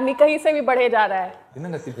ये आदमी कहीं से भी बढ़े जा रहा है.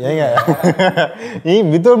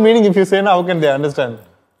 without meaning if you say how can they understand?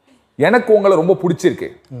 எனக்கு உங்களை ரொம்ப பிடிச்சிருக்கு.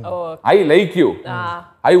 I like you.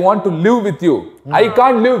 I want to live with you. I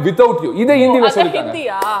can't live without you. இதை ஹிந்தில சொல்லுங்க. हिंदी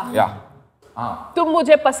या तुम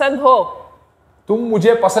मुझे पसंद हो. तुम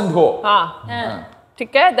मुझे पसंद हो. हां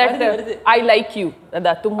ठीक है. that I like you.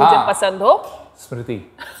 दादा तुम मुझे पसंद हो. स्मृति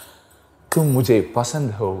तुम मुझे पसंद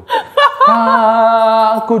हो.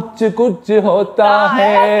 कुछ कुछ होता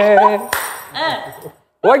है.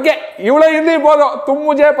 ஓகே, இவ்வளவு ஹிந்தி போதும். தும்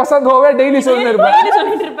முஜே பசந்த் ஹோவே டெய்லி சொல்லிட்டு இருப்பேன்.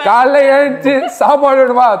 காலைல எழுந்து சாப்பாடு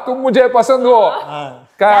வேணுமா, தும் முஜே பசந்த் ஹோ.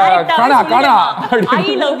 கானா கானா ஐ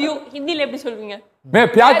லவ் யூ ஹிந்தில எப்படி சொல்வீங்க? मैं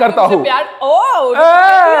प्यार करता हूं.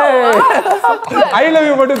 ஐ லவ்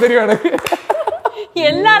யூ மட்டும் தெரியும் எனக்கு.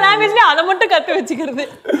 எல்லா லாங்குவேஜ்லயும் அத மட்டும் கத்து வச்சிக்கிறது.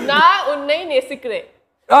 நான் உன்னை நேசிக்கிறேன்.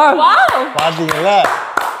 பாத்தீங்களா,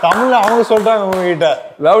 தமிழ்ல அவங்க சொல்றாங்க உங்ககிட்ட.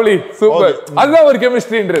 Lovely, super. அதுதான் ஒரு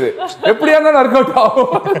கெமிஸ்ட்ரின்றது. எப்படியா இருந்தாலும் ஒர்க் அவுட்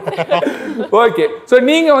ஆகும். ஓகே, சோ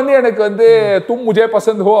நீங்க எனக்கு தும் முஜே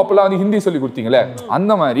பசந்த் ஹோ அப்பலாம் ஹிந்தி சொல்லி கொடுத்தீங்களே,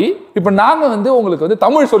 அந்த மாதிரி இப்போ நாங்க உங்களுக்கு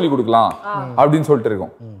தமிழ் சொல்லி கொடுக்கலாம் அப்படின்னு சொல்லிட்டு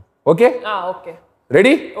இருக்கோம். Okay okay,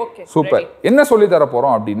 ready? சூப்பர். என்ன சொல்லி தர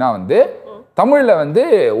போறோம் அப்படின்னா தமிழ்ல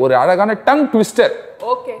ஒரு அழகான டங் ட்விஸ்டர்.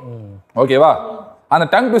 ஓகே ஓகேவா? அந்த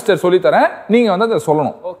டங் ட்விஸ்டர் சொல்லி தரேன், நீங்க அதை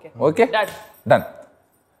சொல்லணும். Okay done.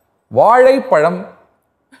 வாழைப்பழம்.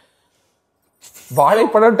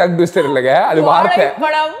 வாழைப்பழம் டங் ட்விஸ்டர் இல்லங்க, அது வார்த்தை.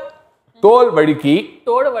 தோல் வழுக்கி.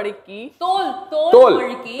 தோல் வழுக்கி. தோல்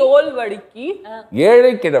வழுக்கி. தோல் வழுக்கி.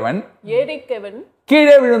 ஏழை கிழவன். ஏழை கிழவன்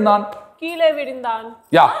கீழே விழுந்தான். கீழே விழுந்தான்.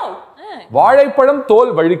 யா. வாழைப்பழம்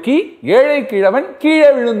தோல் வழுக்கி ஏழை கிழவன்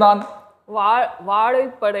கீழே விழுந்தான்.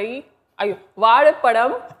 வாழைப்படை ஐயோ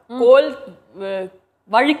வாழைப்பழம் கோல்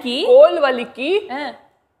வழுக்கி. கோல் வழுக்கி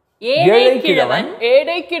ஏழை கிழவன்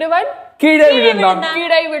கீழே விழுந்தான்.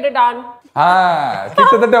 கீழே விழுந்தான்.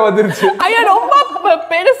 கிட்டத்தட்ட வந்துருச்சு. ஐயா ரொம்ப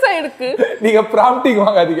பெருசா இருக்கு. நீங்க பிராம்ப்டிங்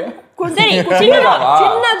வாங்காதீங்க. சரி,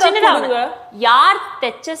 சின்னதா. யார்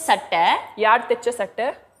தெச்ச சட்டை? யார் தெச்ச சட்டை?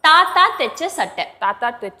 தாத்தா தெச்ச சட்டை. தாத்தா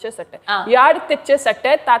தெச்ச சட்டை. யார் தெச்ச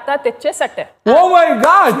சட்டை? தாத்தா தெச்ச சட்டை. Oh my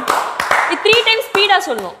God, 3 times speedo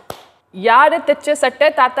சொல்லணும். யார் தெச்ச சட்டை?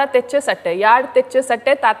 தாத்தா தெச்ச சட்டை. யார் தெச்ச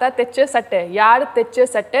சட்டை? தாத்தா தெச்ச சட்டை. யார் தெச்ச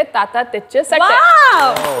சட்டை? தாத்தா தெச்ச சட்டை.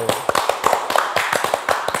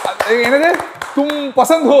 என்னது? தும்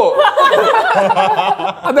பசந்த் ஹோ.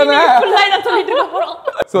 அதானே சொல்லிட்டு இருக்க போறோம்.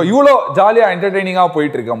 சோ இவ்வளோ ஜாலியா என்டர்டெய்னிங்கா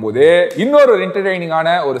போயிட்டு இருக்கும்போது இன்னொரு என்டர்டெய்னிங்கான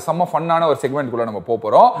ஒரு செம்ம ஃபன்னான ஒரு செக்மெண்ட்குள்ள நம்ம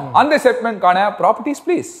போறோம். அந்த செக்மெண்ட்கான properties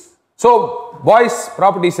please. So boys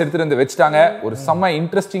properties எடுத்துட்டு வச்சுட்டாங்க. ஒரு செம்ம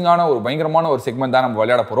இன்ட்ரெஸ்டிங்கான ஒரு பயங்கரமான ஒரு செக்மெண்ட் தான் நம்ம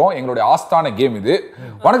விளையாட போறோம். எங்களுடைய ஆஸ்தான கேம் இது.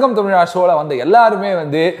 வணக்கம் தமிழா ஷோல எல்லாருமே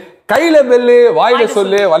கையில பெல்லு வாயில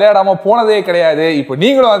சொல்லு விளையாடாம போனதே கிடையாது. இப்போ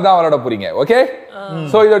நீங்களும் அதுதான் விளையாட போறீங்க. ஓகே,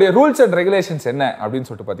 சோ இதோட ரூல்ஸ் அண்ட் ரெகுலேஷன்ஸ் என்ன அப்படின்னு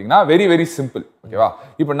சொல்லிட்டு பாத்தீங்கன்னா வெரி வெரி சிம்பிள். ஓகேவா?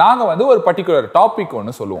 இப்போ நாங்க ஒரு பர்டிகுலர் டாபிக்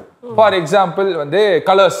ஒன்று சொல்லுவோம். ஃபார் எக்ஸாம்பிள்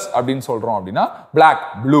கலர்ஸ் அப்படின்னு சொல்றோம் அப்படின்னா பிளாக்,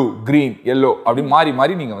 ப்ளூ, கிரீன், எல்லோ அப்படின்னு மாறி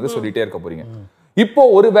மாறி நீங்க சொல்லிட்டே இருக்க போறீங்க. இப்போ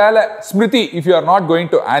ஒருவேளை Smriti if you are not going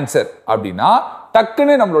to answer அப்படின்னா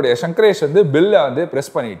டக்குன்னு நம்மளுடைய சங்கரேஷ் பில்ல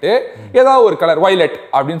பிரஸ் பண்ணிட்டு ஏதாவது ஒரு கலர் வயலட்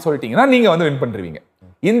அப்படின்னு சொல்லிட்டீங்கன்னா நீங்க வின் பண்ணிருவீங்க.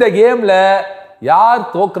 இந்த கேம்ல யார்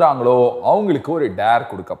தோக்குறாங்களோ அவங்களுக்கு ஒரு டேர்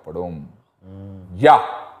கொடுக்கப்படும். யா,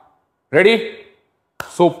 ரெடி?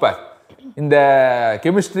 சூப்பர். இந்த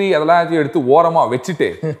கெமிஸ்ட்ரி அதெல்லாம் எடுத்து ஓரமா வச்சுட்டு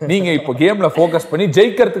நீங்க இப்போ கேம்ல ஃபோக்கஸ் பண்ணி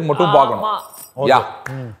ஜெயிக்கிறதுக்கு மட்டும் பார்க்கணும். யா.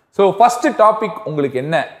 சோ ஃபர்ஸ்ட் டாபிக் உங்களுக்கு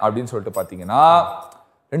என்ன அப்படின்னு சொல்லிட்டு பாத்தீங்கன்னா,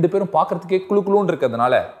 ரெண்டு பேரும் பார்க்கிறதுக்கே குளு குளுன்னு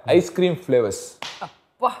இருக்கிறதுனால ஐஸ்கிரீம் ஃபிளேவர்ஸ்.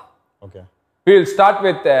 அப்பா. Okay. We'll start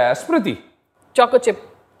with Smriti. Choco chip.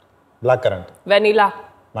 Black currant. Vanilla.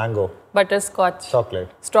 Mango. Butterscotch.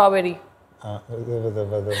 Chocolate. Strawberry.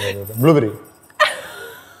 Blueberry.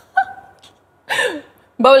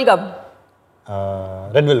 Bubble gum.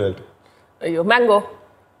 Red velvet. Mango.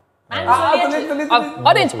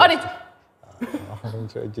 Orange. 5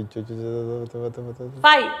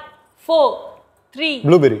 4 3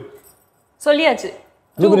 Blueberry. சொல்லியாச்சு.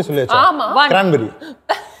 Blueberry சொல்லியாச்சு. ஆமா. Cranberry.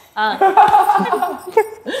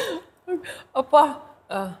 அப்பா.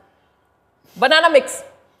 Banana mix.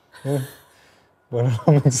 Banana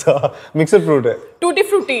mix. Mixed fruit. Tutti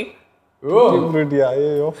frutti. Tutti frutti.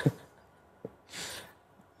 Ayyo.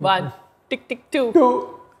 1 tick tick 2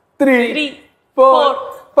 3 4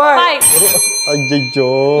 5 ஐயோ.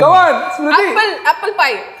 Come on, Smriti. apple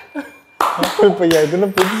pie. apple pie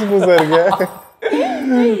இதெல்லாம் புதுசா இருக்கு.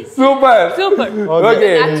 Super.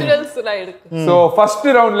 Okay. Naturals இருக்கு. So first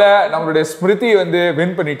roundல நம்மளுடைய ஸ்மிருதி வந்து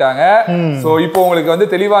வின் பண்ணிட்டாங்க. So இப்போ உங்களுக்கு வந்து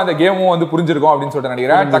தெளிவா அந்த கேமும் வந்து புரிஞ்சிருக்கும் அப்படின்னு சொல்லிட்டு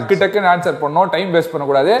நினைக்கிறேன். டக்குன்னு ஆன்சர் பண்ணனும், டைம் வேஸ்ட் பண்ண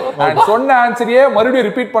கூடாது. and சொன்ன ஆன்சரையே மறுபடியும்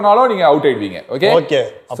ரிப்பீட் பண்ணாலும் நீங்க அவுட் ஆயிடுவீங்க. ஓகே.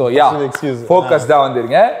 So ஃபோக்கஸ்டா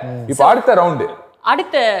வந்துருங்க. இப்போ அடுத்த ரவுண்ட்.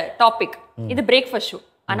 அடுத்த டாபிக். இது பிரேக்ஃபாஸ்ட் ஷோ.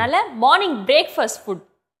 அதனால morning breakfast food.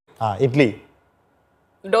 Idli.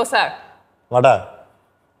 Dosa. வடை.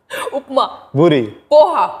 உப்மா. பூரி.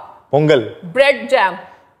 போஹா. பொங்கல். Bread jam.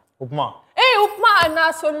 உப்மா. உப்மா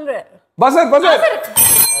நான் சொல்றேன். பசர்.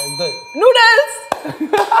 நூடுல்ஸ்.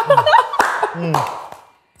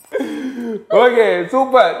 Okay,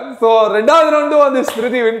 super. சோ ரெண்டாவது ரவுண்ட் வந்து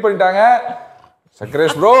ஸ்மிருதி வின் பண்ணிட்டாங்க.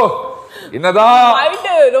 சக்கரேஷ் ப்ரோ, என்னதான்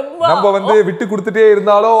நம்ம வந்து விட்டு கொடுத்துட்டே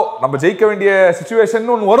இருந்தாலும் நம்ம ஜெயிக்க வேண்டிய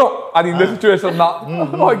சிச்சுவேஷன் ஒன்று வரும். அது இந்த சிச்சுவேஷன் தான்.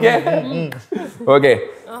 ஓகே.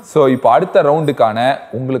 ஸோ இப்போ அடுத்த ரவுண்டுக்கான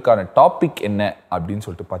உங்களுக்கான டாபிக் என்ன அப்படின்னு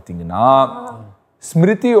சொல்லிட்டு பார்த்தீங்கன்னா,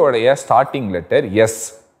 ஸ்மிருதியோடைய ஸ்டார்டிங் லெட்டர் எஸ்.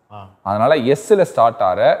 அதனால எஸ்ல ஸ்டார்ட்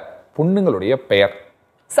ஆகிற பொண்ணுங்களுடைய பெயர்.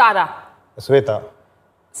 சாரா. Shweta.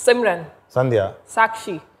 Simran. Sandhya.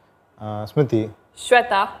 Sakshi. Smriti.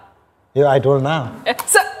 Shweta. I told na.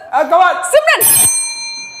 Come on, Simran.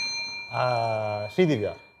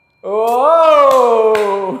 Sri Divya.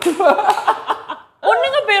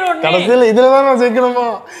 பொண்ணுங்க பேர் ஒண்ணே. கடைசில இதுல தான் நான் ஜெயிக்கணுமா?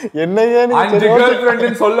 என்னையே நீ அஞ்சு கேர்ள்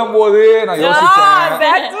ஃப்ரெண்ட்னு சொல்லும்போது நான் யோசிச்சேன்.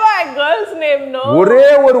 That's why girls name no. ஒரே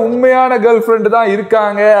ஒரு உண்மையான கேர்ள் ஃப்ரெண்ட் தான்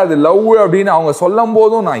இருக்காங்க, அது லவ் அப்படின்னு அவங்க சொல்லும்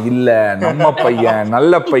போதும் நான் இல்ல, நம்ம பையன்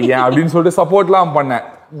நல்ல பையன் அப்படின்னு சொல்லிட்டு சப்போர்ட்லாம் பண்ணேன்.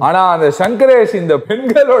 ஆனா அந்த சங்கரேஷ் இந்த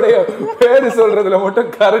பெண்களுடைய பேரு சொல்றதுல மட்டும்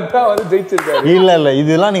கரெக்டா வந்து ஜெயிச்சிருக்காரு. இல்ல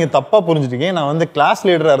இதெல்லாம் நீங்க தப்பா புரிஞ்சுட்டீங்க. நான் வந்து கிளாஸ்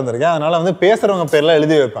லீடரா இருந்திருக்கேன். அதனால வந்து பேசுறவங்க பேர்லாம்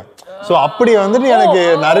எழுதி வைப்பேன். சோ அப்படி வந்துட்டு எனக்கு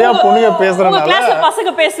நிறைய பொண்ணுங்க பேசுறதுனால கிளாஸ்ல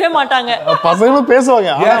பசங்க பேசவே மாட்டாங்க. பசங்களும்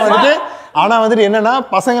பேசுவாங்க. ஆனா வந்துட்டு என்னன்னா,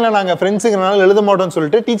 பசங்களை நாங்க ஃப்ரெண்ட்ஸுங்கனால எழுத மாட்டோம்னு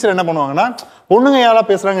சொல்லிட்டு டீச்சர் என்ன பண்ணுவாங்கன்னா, பொண்ணுங்க யாரா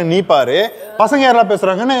பேசுறாங்க நீ பாரு, பசங்க யாரா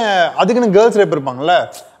பேசுறாங்கன்னு அதுக்குன்னு கேர்ள்ஸ் ரேப் இருப்பாங்கல்ல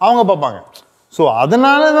அவங்க பார்ப்பாங்க. சோ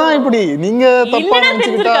அதனாலதான் இப்படி நீங்க தப்பா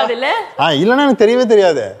நினைச்சுக்கிட்டா இல்லன்னா எனக்கு தெரியவே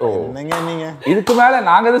தெரியாது. நீங்க இதுக்கு மேல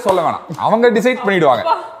நாங்க எதுவும் சொல்ல வேணாம், அவங்க டிசைட் பண்ணிடுவாங்க.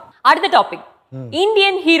 அடுத்த topic,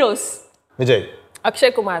 Indian heroes. Vijay.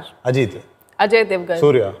 Akshay Kumar. Ajith. Ajay Devgn.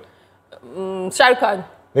 Surya. Shahrukh Khan.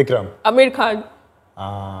 Vikram. Amir Khan.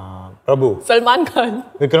 பிரபு. சல்மான் கான்.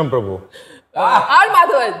 விக்ரம் பிரபு. ஆர்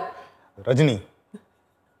மாதவன். ரஜினி.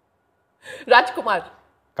 ராஜ்குமார்.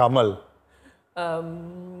 கமல்.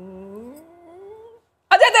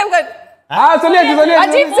 அஜய் தேவ்கன். சொல்லியாச்சு.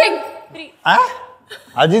 Ajith Singh.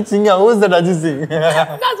 Ajith Singh. Who is that Ajith Singh?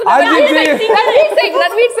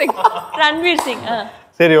 Ranveer Singh.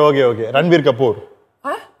 சரி, ஓகே. ரன்வீர் கபூர்.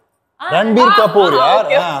 ரன்வீர் கபூர் யார்?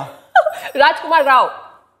 ராஜ்குமார் ராவ்.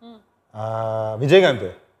 விஜயகாந்த்.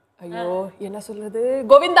 ஐயோ என்ன சொல்றது?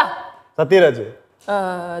 கோவிந்தா. சத்யராஜ்.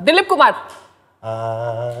 திலீப் குமார்.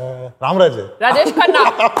 ராமராஜ். ராஜேஷ் கண்ணா.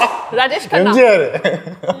 எம்ஜிஆர்.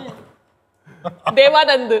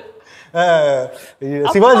 தேவானந்த்.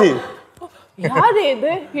 சிவாஜி. யாரு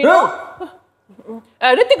இது? ஹீரோ.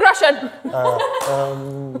 ரித்திக் ரோஷன்.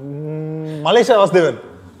 மலேசியா வாசுதேவன்.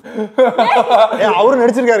 அவரு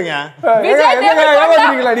நடிச்சிருக்காருங்க. நீங்க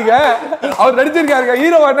அவர் நடிச்சிருக்காருங்க.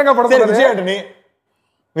 ஹீரோ என்னங்க படம்? விஜய் ஆண்டனி.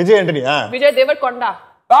 விஜய் தேவர்கொண்டா.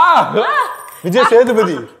 விஜய்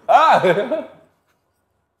சேதுபதி.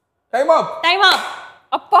 டைம் அப்.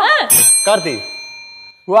 அப்பா. கார்த்தி.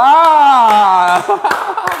 வா.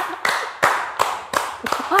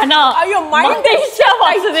 ஆனா ஐயோ மலேசியா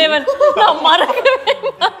வாசுதேவன் நான் மறக்கவே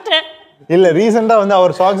மாட்டேன். இல்ல ரீசெண்டா வந்து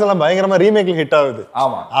அவர் சாங்ஸ் எல்லாம் பயங்கரமா ரீமேக்ல ஹிட் ஆகுது.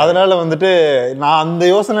 ஆமா, அதனால வந்துட்டு நான் அந்த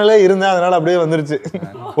யோசனையில இருந்தேன். அதனால அப்படியே வந்துருச்சு.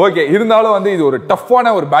 ஓகே, இருந்தாலும் வந்து இது ஒரு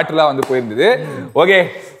டஃப்பான ஒரு பேட்டிலா வந்து போயிருந்தது. ஓகே,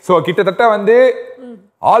 சோ கிட்டத்தட்ட வந்து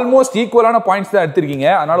ஆல்மோஸ்ட் ஈக்குவலான பாயிண்ட்ஸ் தான் எடுத்திருக்கீங்க.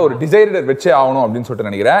 அதனால ஒரு டிசைடர் வச்சே ஆகணும் அப்படின்னு சொல்லிட்டு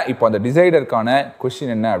நினைக்கிறேன். இப்போ அந்த டிசைடருக்கான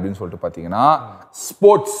கொஸ்டின் என்ன அப்படின்னு சொல்லிட்டு பாத்தீங்கன்னா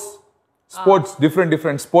ஸ்போர்ட்ஸ்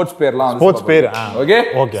டிஃப்ரெண்ட் ஸ்போர்ட்ஸ் பேர்லாம் ஸ்போர்ட்ஸ் பேர் okay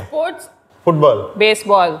Sports. Football,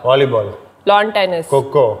 Baseball. Volleyball, Lawn tennis.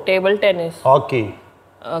 Coco. Table tennis. Hockey,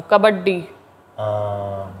 Kabaddi.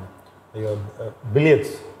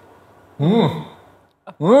 Billiards,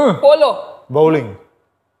 Polo. Bowling,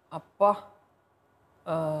 Appa.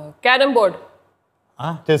 Carrom board.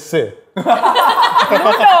 Chess,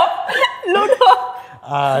 Ludo.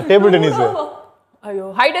 Table tennis, Ayo.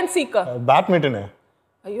 Hide and seek. Badminton,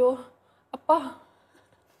 Ayo. Appa.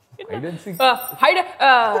 Hide and seek. Hide.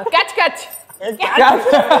 Catch. Catch.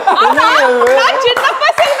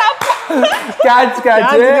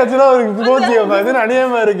 ஒரு கோச்சியம் அது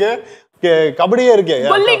அநியாயமா இருக்கு. கபடியே இருக்கு.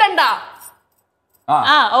 Gulli danda.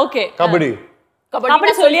 Okay kabaddi.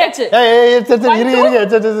 Kabaddi சொல்லியாச்சு. இரு.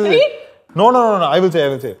 No. I will say.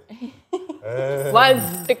 1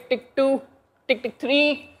 tick tick 2 tick tick 3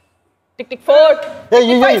 tick tick 4.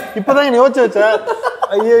 இப்பதான் யோசிச்சு வச்சேன்.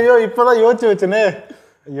 ஐயோ இப்பதான் யோசிச்சு வச்சனே.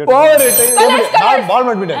 Ball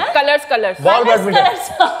badminton. Colors. Ball badminton.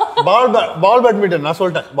 Ball badminton நான்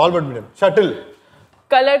சொல்லிட்டேன். Ball badminton. Shuttle.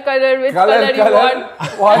 Color which color you want?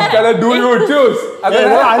 What color do you choose?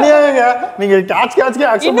 அநியாயங்க. நீங்க கேட்ச்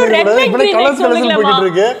அக்செப்ட் பண்ண கூடாது. இப்ப கலர்ஸ் போயிட்டு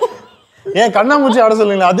இருக்கு. ஏன் கண்ணாமூச்சி ஆட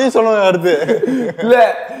சொல்லுங்களா? அதையும் சொல்லுங்க அடுத்து. இல்ல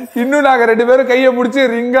இன்னும் நாங்க 2 பேரும் கையை பிடிச்சி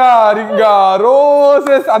ரிங்கா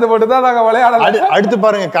ரோசஸ் அது மட்டும் தான் நாங்க விளையாடலாம். அடுத்து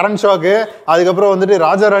பாருங்க கரண்ட் ஷாக்கு, அதுக்கப்புறம் வந்துட்டு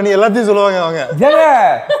ராஜா ராணி எல்லாத்தையும் சொல்லுவாங்க அவங்க. ஏங்க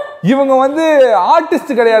இவங்க வந்து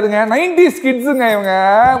ஆர்டிஸ்ட் கிடையாதுங்க, 90s கிட்ஸுங்க. இவங்க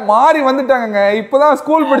மாறி வந்துட்டாங்க. இப்பதான்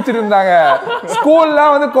ஸ்கூல் படிச்சுட்டு இருந்தாங்க.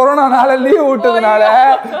 ஸ்கூல்லாம் வந்து கொரோனானால லீவ் விட்டதுனால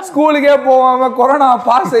ஸ்கூலுக்கே போகாம கொரோனா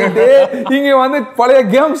பாஸ் ஆயிட்டு இங்க வந்து பழைய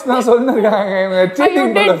கேம்ஸ் தான் சொல்லிருக்காங்க. இவங்க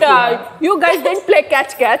seating. You guys didn't play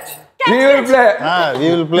catch. We will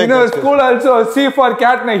play. In our school also C for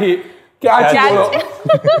cat nahi. Catch.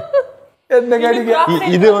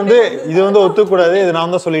 இது வந்து ஒத்துக்கூடாது. இது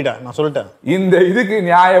நான் தான் சொல்லிட்டேன். இந்த இதுக்கு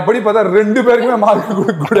நியாயப்படி பார்த்தா 2 பேருக்குமே மார்க்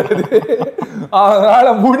கொடுக்க கூடாது. அதனால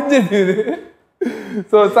முடிஞ்சது இது.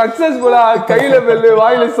 சோ சக்சஸ்ஃபுல்லா கையில பெல்லு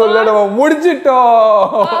வாயில சொல்ல நம்ம முடிச்சிட்டோம்.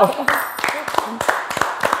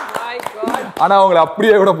 ஆனா அவங்கள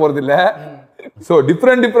அப்படியே கூட போறது இல்ல. சோ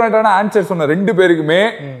டிஃபரெண்டான ஆன்சர் சொன்ன 2 பேருக்குமே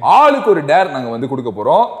ஆளுக்கு ஒரு டேர் நாங்க வந்து கொடுக்க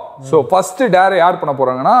போறோம். சோ ஃபர்ஸ்ட் டேர் யார் பண்ண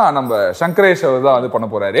போறாங்கன்னா நம்ம சங்கரேஷ் அவர் தான் வந்து பண்ண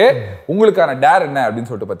போறாரு. உங்களுக்கான டேர் என்ன அப்படின்னு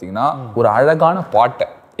சொல்லிட்டு பாத்தீங்கன்னா ஒரு அழகான பாட்டை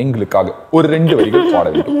எங்களுக்காக ஒரு 2 வரிகள் பாட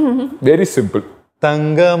வேண்டும். Very simple.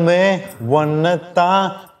 தங்கமே ஒன்னத்தான்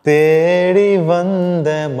தேடி வந்த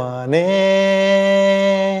மானே,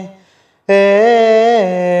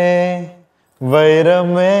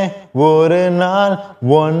 வைரமே ஒரு நாள்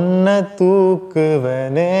ஒன்ன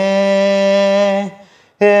தூக்குவனே,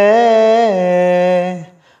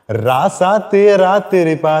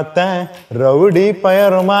 ராத்திரி பார்த்தேன் ரவுடி பய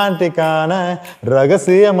ரொமான்டிக்கான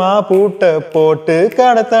ரகசியமா பூட்ட போட்டு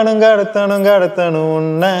கடத்தணும்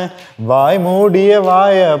உன்ன வாய் மூடிய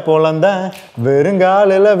வாய பொழந்த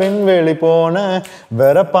வெறுங்காலில விண்வெளி போன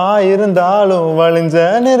வெறப்பா இருந்தாலும் வழிஞ்ச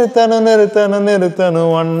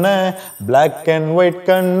நிறுத்தணும் ஒன்ன பிளாக் அண்ட் ஒயிட்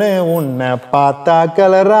கண்ணு உன்னை பார்த்தா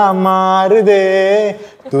கலரா மாறுதே,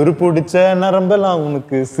 துரு பிடிச்ச நரம்பெல்லாம்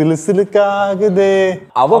உனக்கு சிலுசிலுக்காகுதே,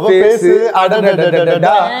 அவ பேசு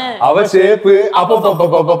அடடடடடா அவ ஷேப்பு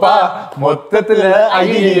அப்பப்பப்பப்பப்பா மொத்தத்துல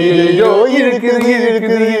ஐயோ இருக்குது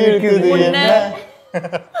என்ன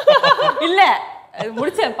இல்ல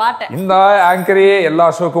முடிச்சேன் பாட்டை. இந்த ஆங்கரையே எல்லா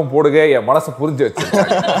ஷோக்கும் போடுங்க, என் மனசு புரிஞ்சு வச்சு.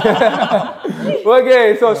 Okay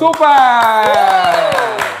so super.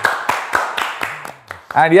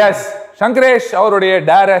 And S Shankaresh அவருடைய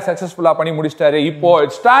டேரை சக்சஸ்ஃபுல்லா பண்ணி முடிச்சிட்டாரு. இப்போ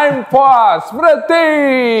இட்ஸ் டைம் ஃபார் ஸ்மிருதி.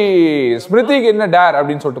 ஸ்மிருதிக்கு என்ன டேர்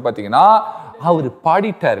அப்படின்னு சொல்லிட்டு பாத்தீங்கன்னா அவர்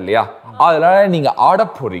பாடிட்டார் இல்லையா, அதனால நீங்க ஆட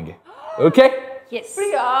போறீங்க. Okay yes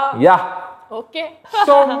yeah okay.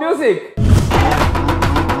 So music.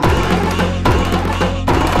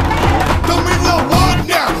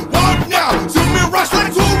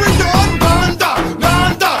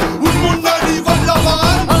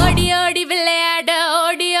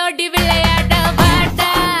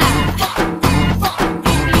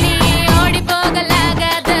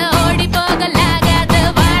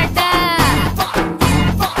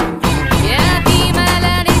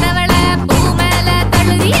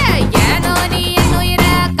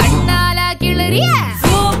 கண்ணால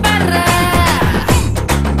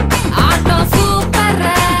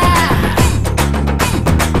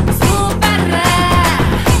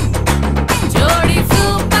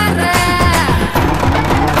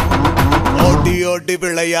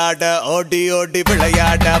விளையாட ஓடி ஓடி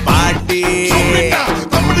விளையாட பாட்டி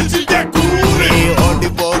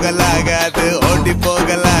ஓடி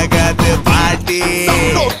போகலாகாது பாட்டி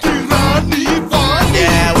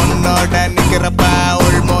உன்னோட நிக்கிறப்ப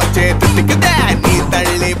உள்மோச்சே துட்டிக்குத நீ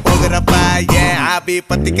தள்ளி போகிறப்ப ஏன் ஆபி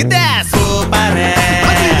பத்திக்குத சூப்பர்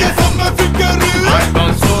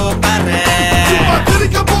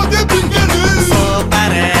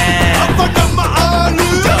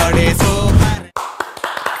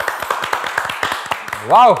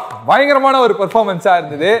வாவ், பயங்கரமான ஒரு பெர்ஃபார்மன்ஸா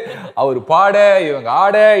இருந்தது. அவர் பாட, இவங்க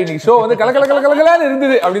ஆட, இன்னைக்கு ஷோ வந்து கலகலன்னு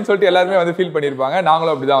இருந்தது அப்படின்னு சொல்லிட்டு எல்லாருமே வந்து ஃபீல் பண்ணியிருப்பாங்க.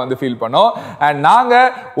 நாங்களும் அப்படிதான் வந்து ஃபீல் பண்ணோம். அண்ட் நாங்க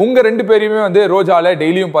உங்க 2 பேரையுமே வந்து ரோஜால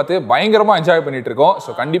டெய்லியும் பார்த்து பயங்கரமா என்ஜாய் பண்ணிட்டு இருக்கோம்.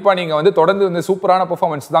 ஸோ கண்டிப்பா நீங்க வந்து தொடர்ந்து வந்து சூப்பரான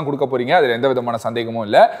பெர்ஃபார்மன்ஸ் தான் கொடுக்க போறீங்க, அதுல எந்த விதமான சந்தேகமும்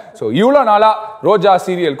இல்லை. ஸோ இவ்வளோ நாளா ரோஜா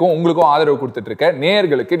சீரியலுக்கும் உங்களுக்கும் ஆதரவு கொடுத்துட்டு இருக்க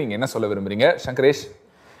நேயர்களுக்கு நீங்க என்ன சொல்ல விரும்புறீங்க சங்கரேஷ்?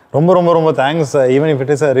 ரொம்ப ரொம்ப ரொம்ப thanks. Even if it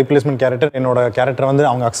is replacement character, என்னோட கேரக்டர் வந்து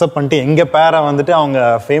அவங்க அக்செப்ட் பண்ணிட்டு எங்கள் பேரை வந்துட்டு அவங்க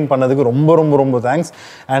ஃபேம் பண்ணதுக்கு ரொம்ப ரொம்ப ரொம்ப தேங்க்ஸ்.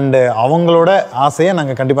 அண்ட் அவங்களோட ஆசையை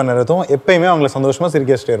நாங்கள் கண்டிப்பாக நிறைவேற்றுவோம். எப்பயுமே அவங்களை சந்தோஷமாக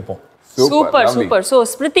சிரிக்க வச்சுட்டே இருப்போம். Super super. சோ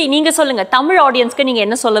ஸ்மிருதி, நீங்க சொல்லுங்க, தமிழ் ஆடியன்ஸ்க்கு நீங்க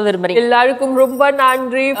என்ன சொல்ல விரும்புறீங்க? எல்லாருக்கும் ரொம்ப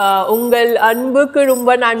நன்றி, உங்கள் அன்புக்கு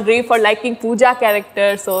ரொம்ப நன்றி for liking Pooja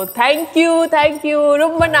character. So thank you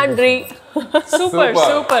ரொம்ப நன்றி. Super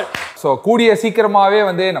super. ஸோ கூடிய சீக்கிரமாவே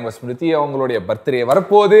வந்து நம்ம ஸ்மிருதி அவங்களுடைய பர்த்டே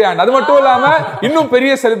வரப்போகுது. அண்ட் அது மட்டும் இல்லாம இன்னும்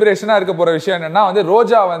பெரிய செலிப்ரேஷனா இருக்க போற விஷயம் என்னன்னா வந்து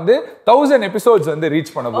ரோஜா வந்து 1000 எபிசோட்ஸ் வந்து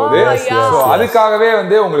ரீச் பண்ண போகுது. ஸோ அதுக்காகவே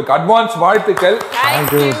வந்து உங்களுக்கு அட்வான்ஸ் வாழ்த்துக்கள்.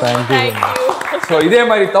 தேங்க்யூ. ஸோ இதே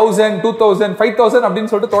மாதிரி 1000, 2000, 5000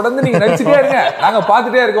 அப்படின்னு சொல்லிட்டு தொடர்ந்து நீங்க நடிச்சுட்டே இருங்க, நாங்க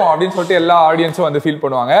பார்த்துட்டே இருக்கோம் அப்படின்னு சொல்லிட்டு எல்லா ஆடியன்ஸும் வந்து ஃபீல்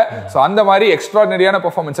பண்ணுவாங்க. ஸோ அந்த மாதிரி எக்ஸ்ட்ராடினரியான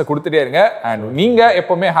பெர்ஃபார்மன்ஸை கொடுத்துட்டே இருங்க. அண்ட் நீங்க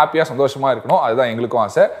எப்பவுமே ஹாப்பியா சந்தோஷமா இருக்கணும், அதுதான் எங்களுக்கும்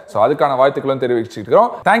ஆசை. ஸோ அதுக்கான வாழ்த்துக்களும் தெரிவிச்சுக்கிறோம்.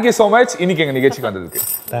 தேங்க்யூ ஸோ மச் இன்னைக்கு எங்க நிகழ்ச்சிக்கு வந்ததுக்கு.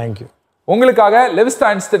 தேங்க்யூ. உங்களுக்காக லெவிஸ்டா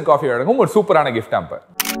இன்ஸ்டன்ட் காஃபி வழங்கும் ஒரு சூப்பரான கிஃப்ட் ஹாம்பர்.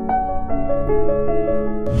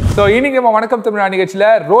 ஸோ இன்னைக்கு நம்ம வணக்கம் தமிழா நிகழ்ச்சியில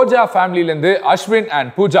ரோஜா ஃபேமிலியிலேருந்து அஸ்வின் அண்ட்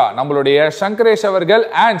பூஜா, நம்மளுடைய சங்கரேஷ் அவர்கள்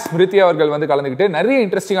அண்ட் ஸ்மிருதி அவர்கள் வந்து கலந்துக்கிட்டு நிறைய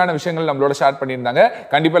இன்ட்ரெஸ்டிங்கான விஷயங்கள் நம்மளோட ஷேர் பண்ணியிருந்தாங்க.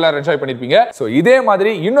 கண்டிப்பா எல்லாரும் என்ஜாய் பண்ணிருப்பீங்க. ஸோ இதே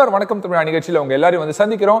மாதிரி இன்னொரு வணக்கம் தமிழா நிகழ்ச்சியில உங்க எல்லாரும் வந்து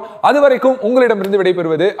சந்திக்கிறோம். அது வரைக்கும் உங்களிடமிருந்து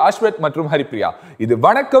விடைபெறுவது அஸ்வத் மற்றும் ஹரிப்ரியா. இது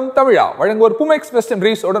வணக்கம் தமிழா வழங்குவோர் புமெக்ஸ் வெஸ்ட் அண்ட்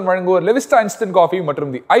ரீஸ் உடன் வழங்குவோர் லெவிஸ்டா இன்ஸ்டன்ட் காஃபி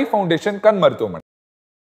மற்றும் தி ஐ ஃபவுண்டேஷன் கண் மருத்துவமனை.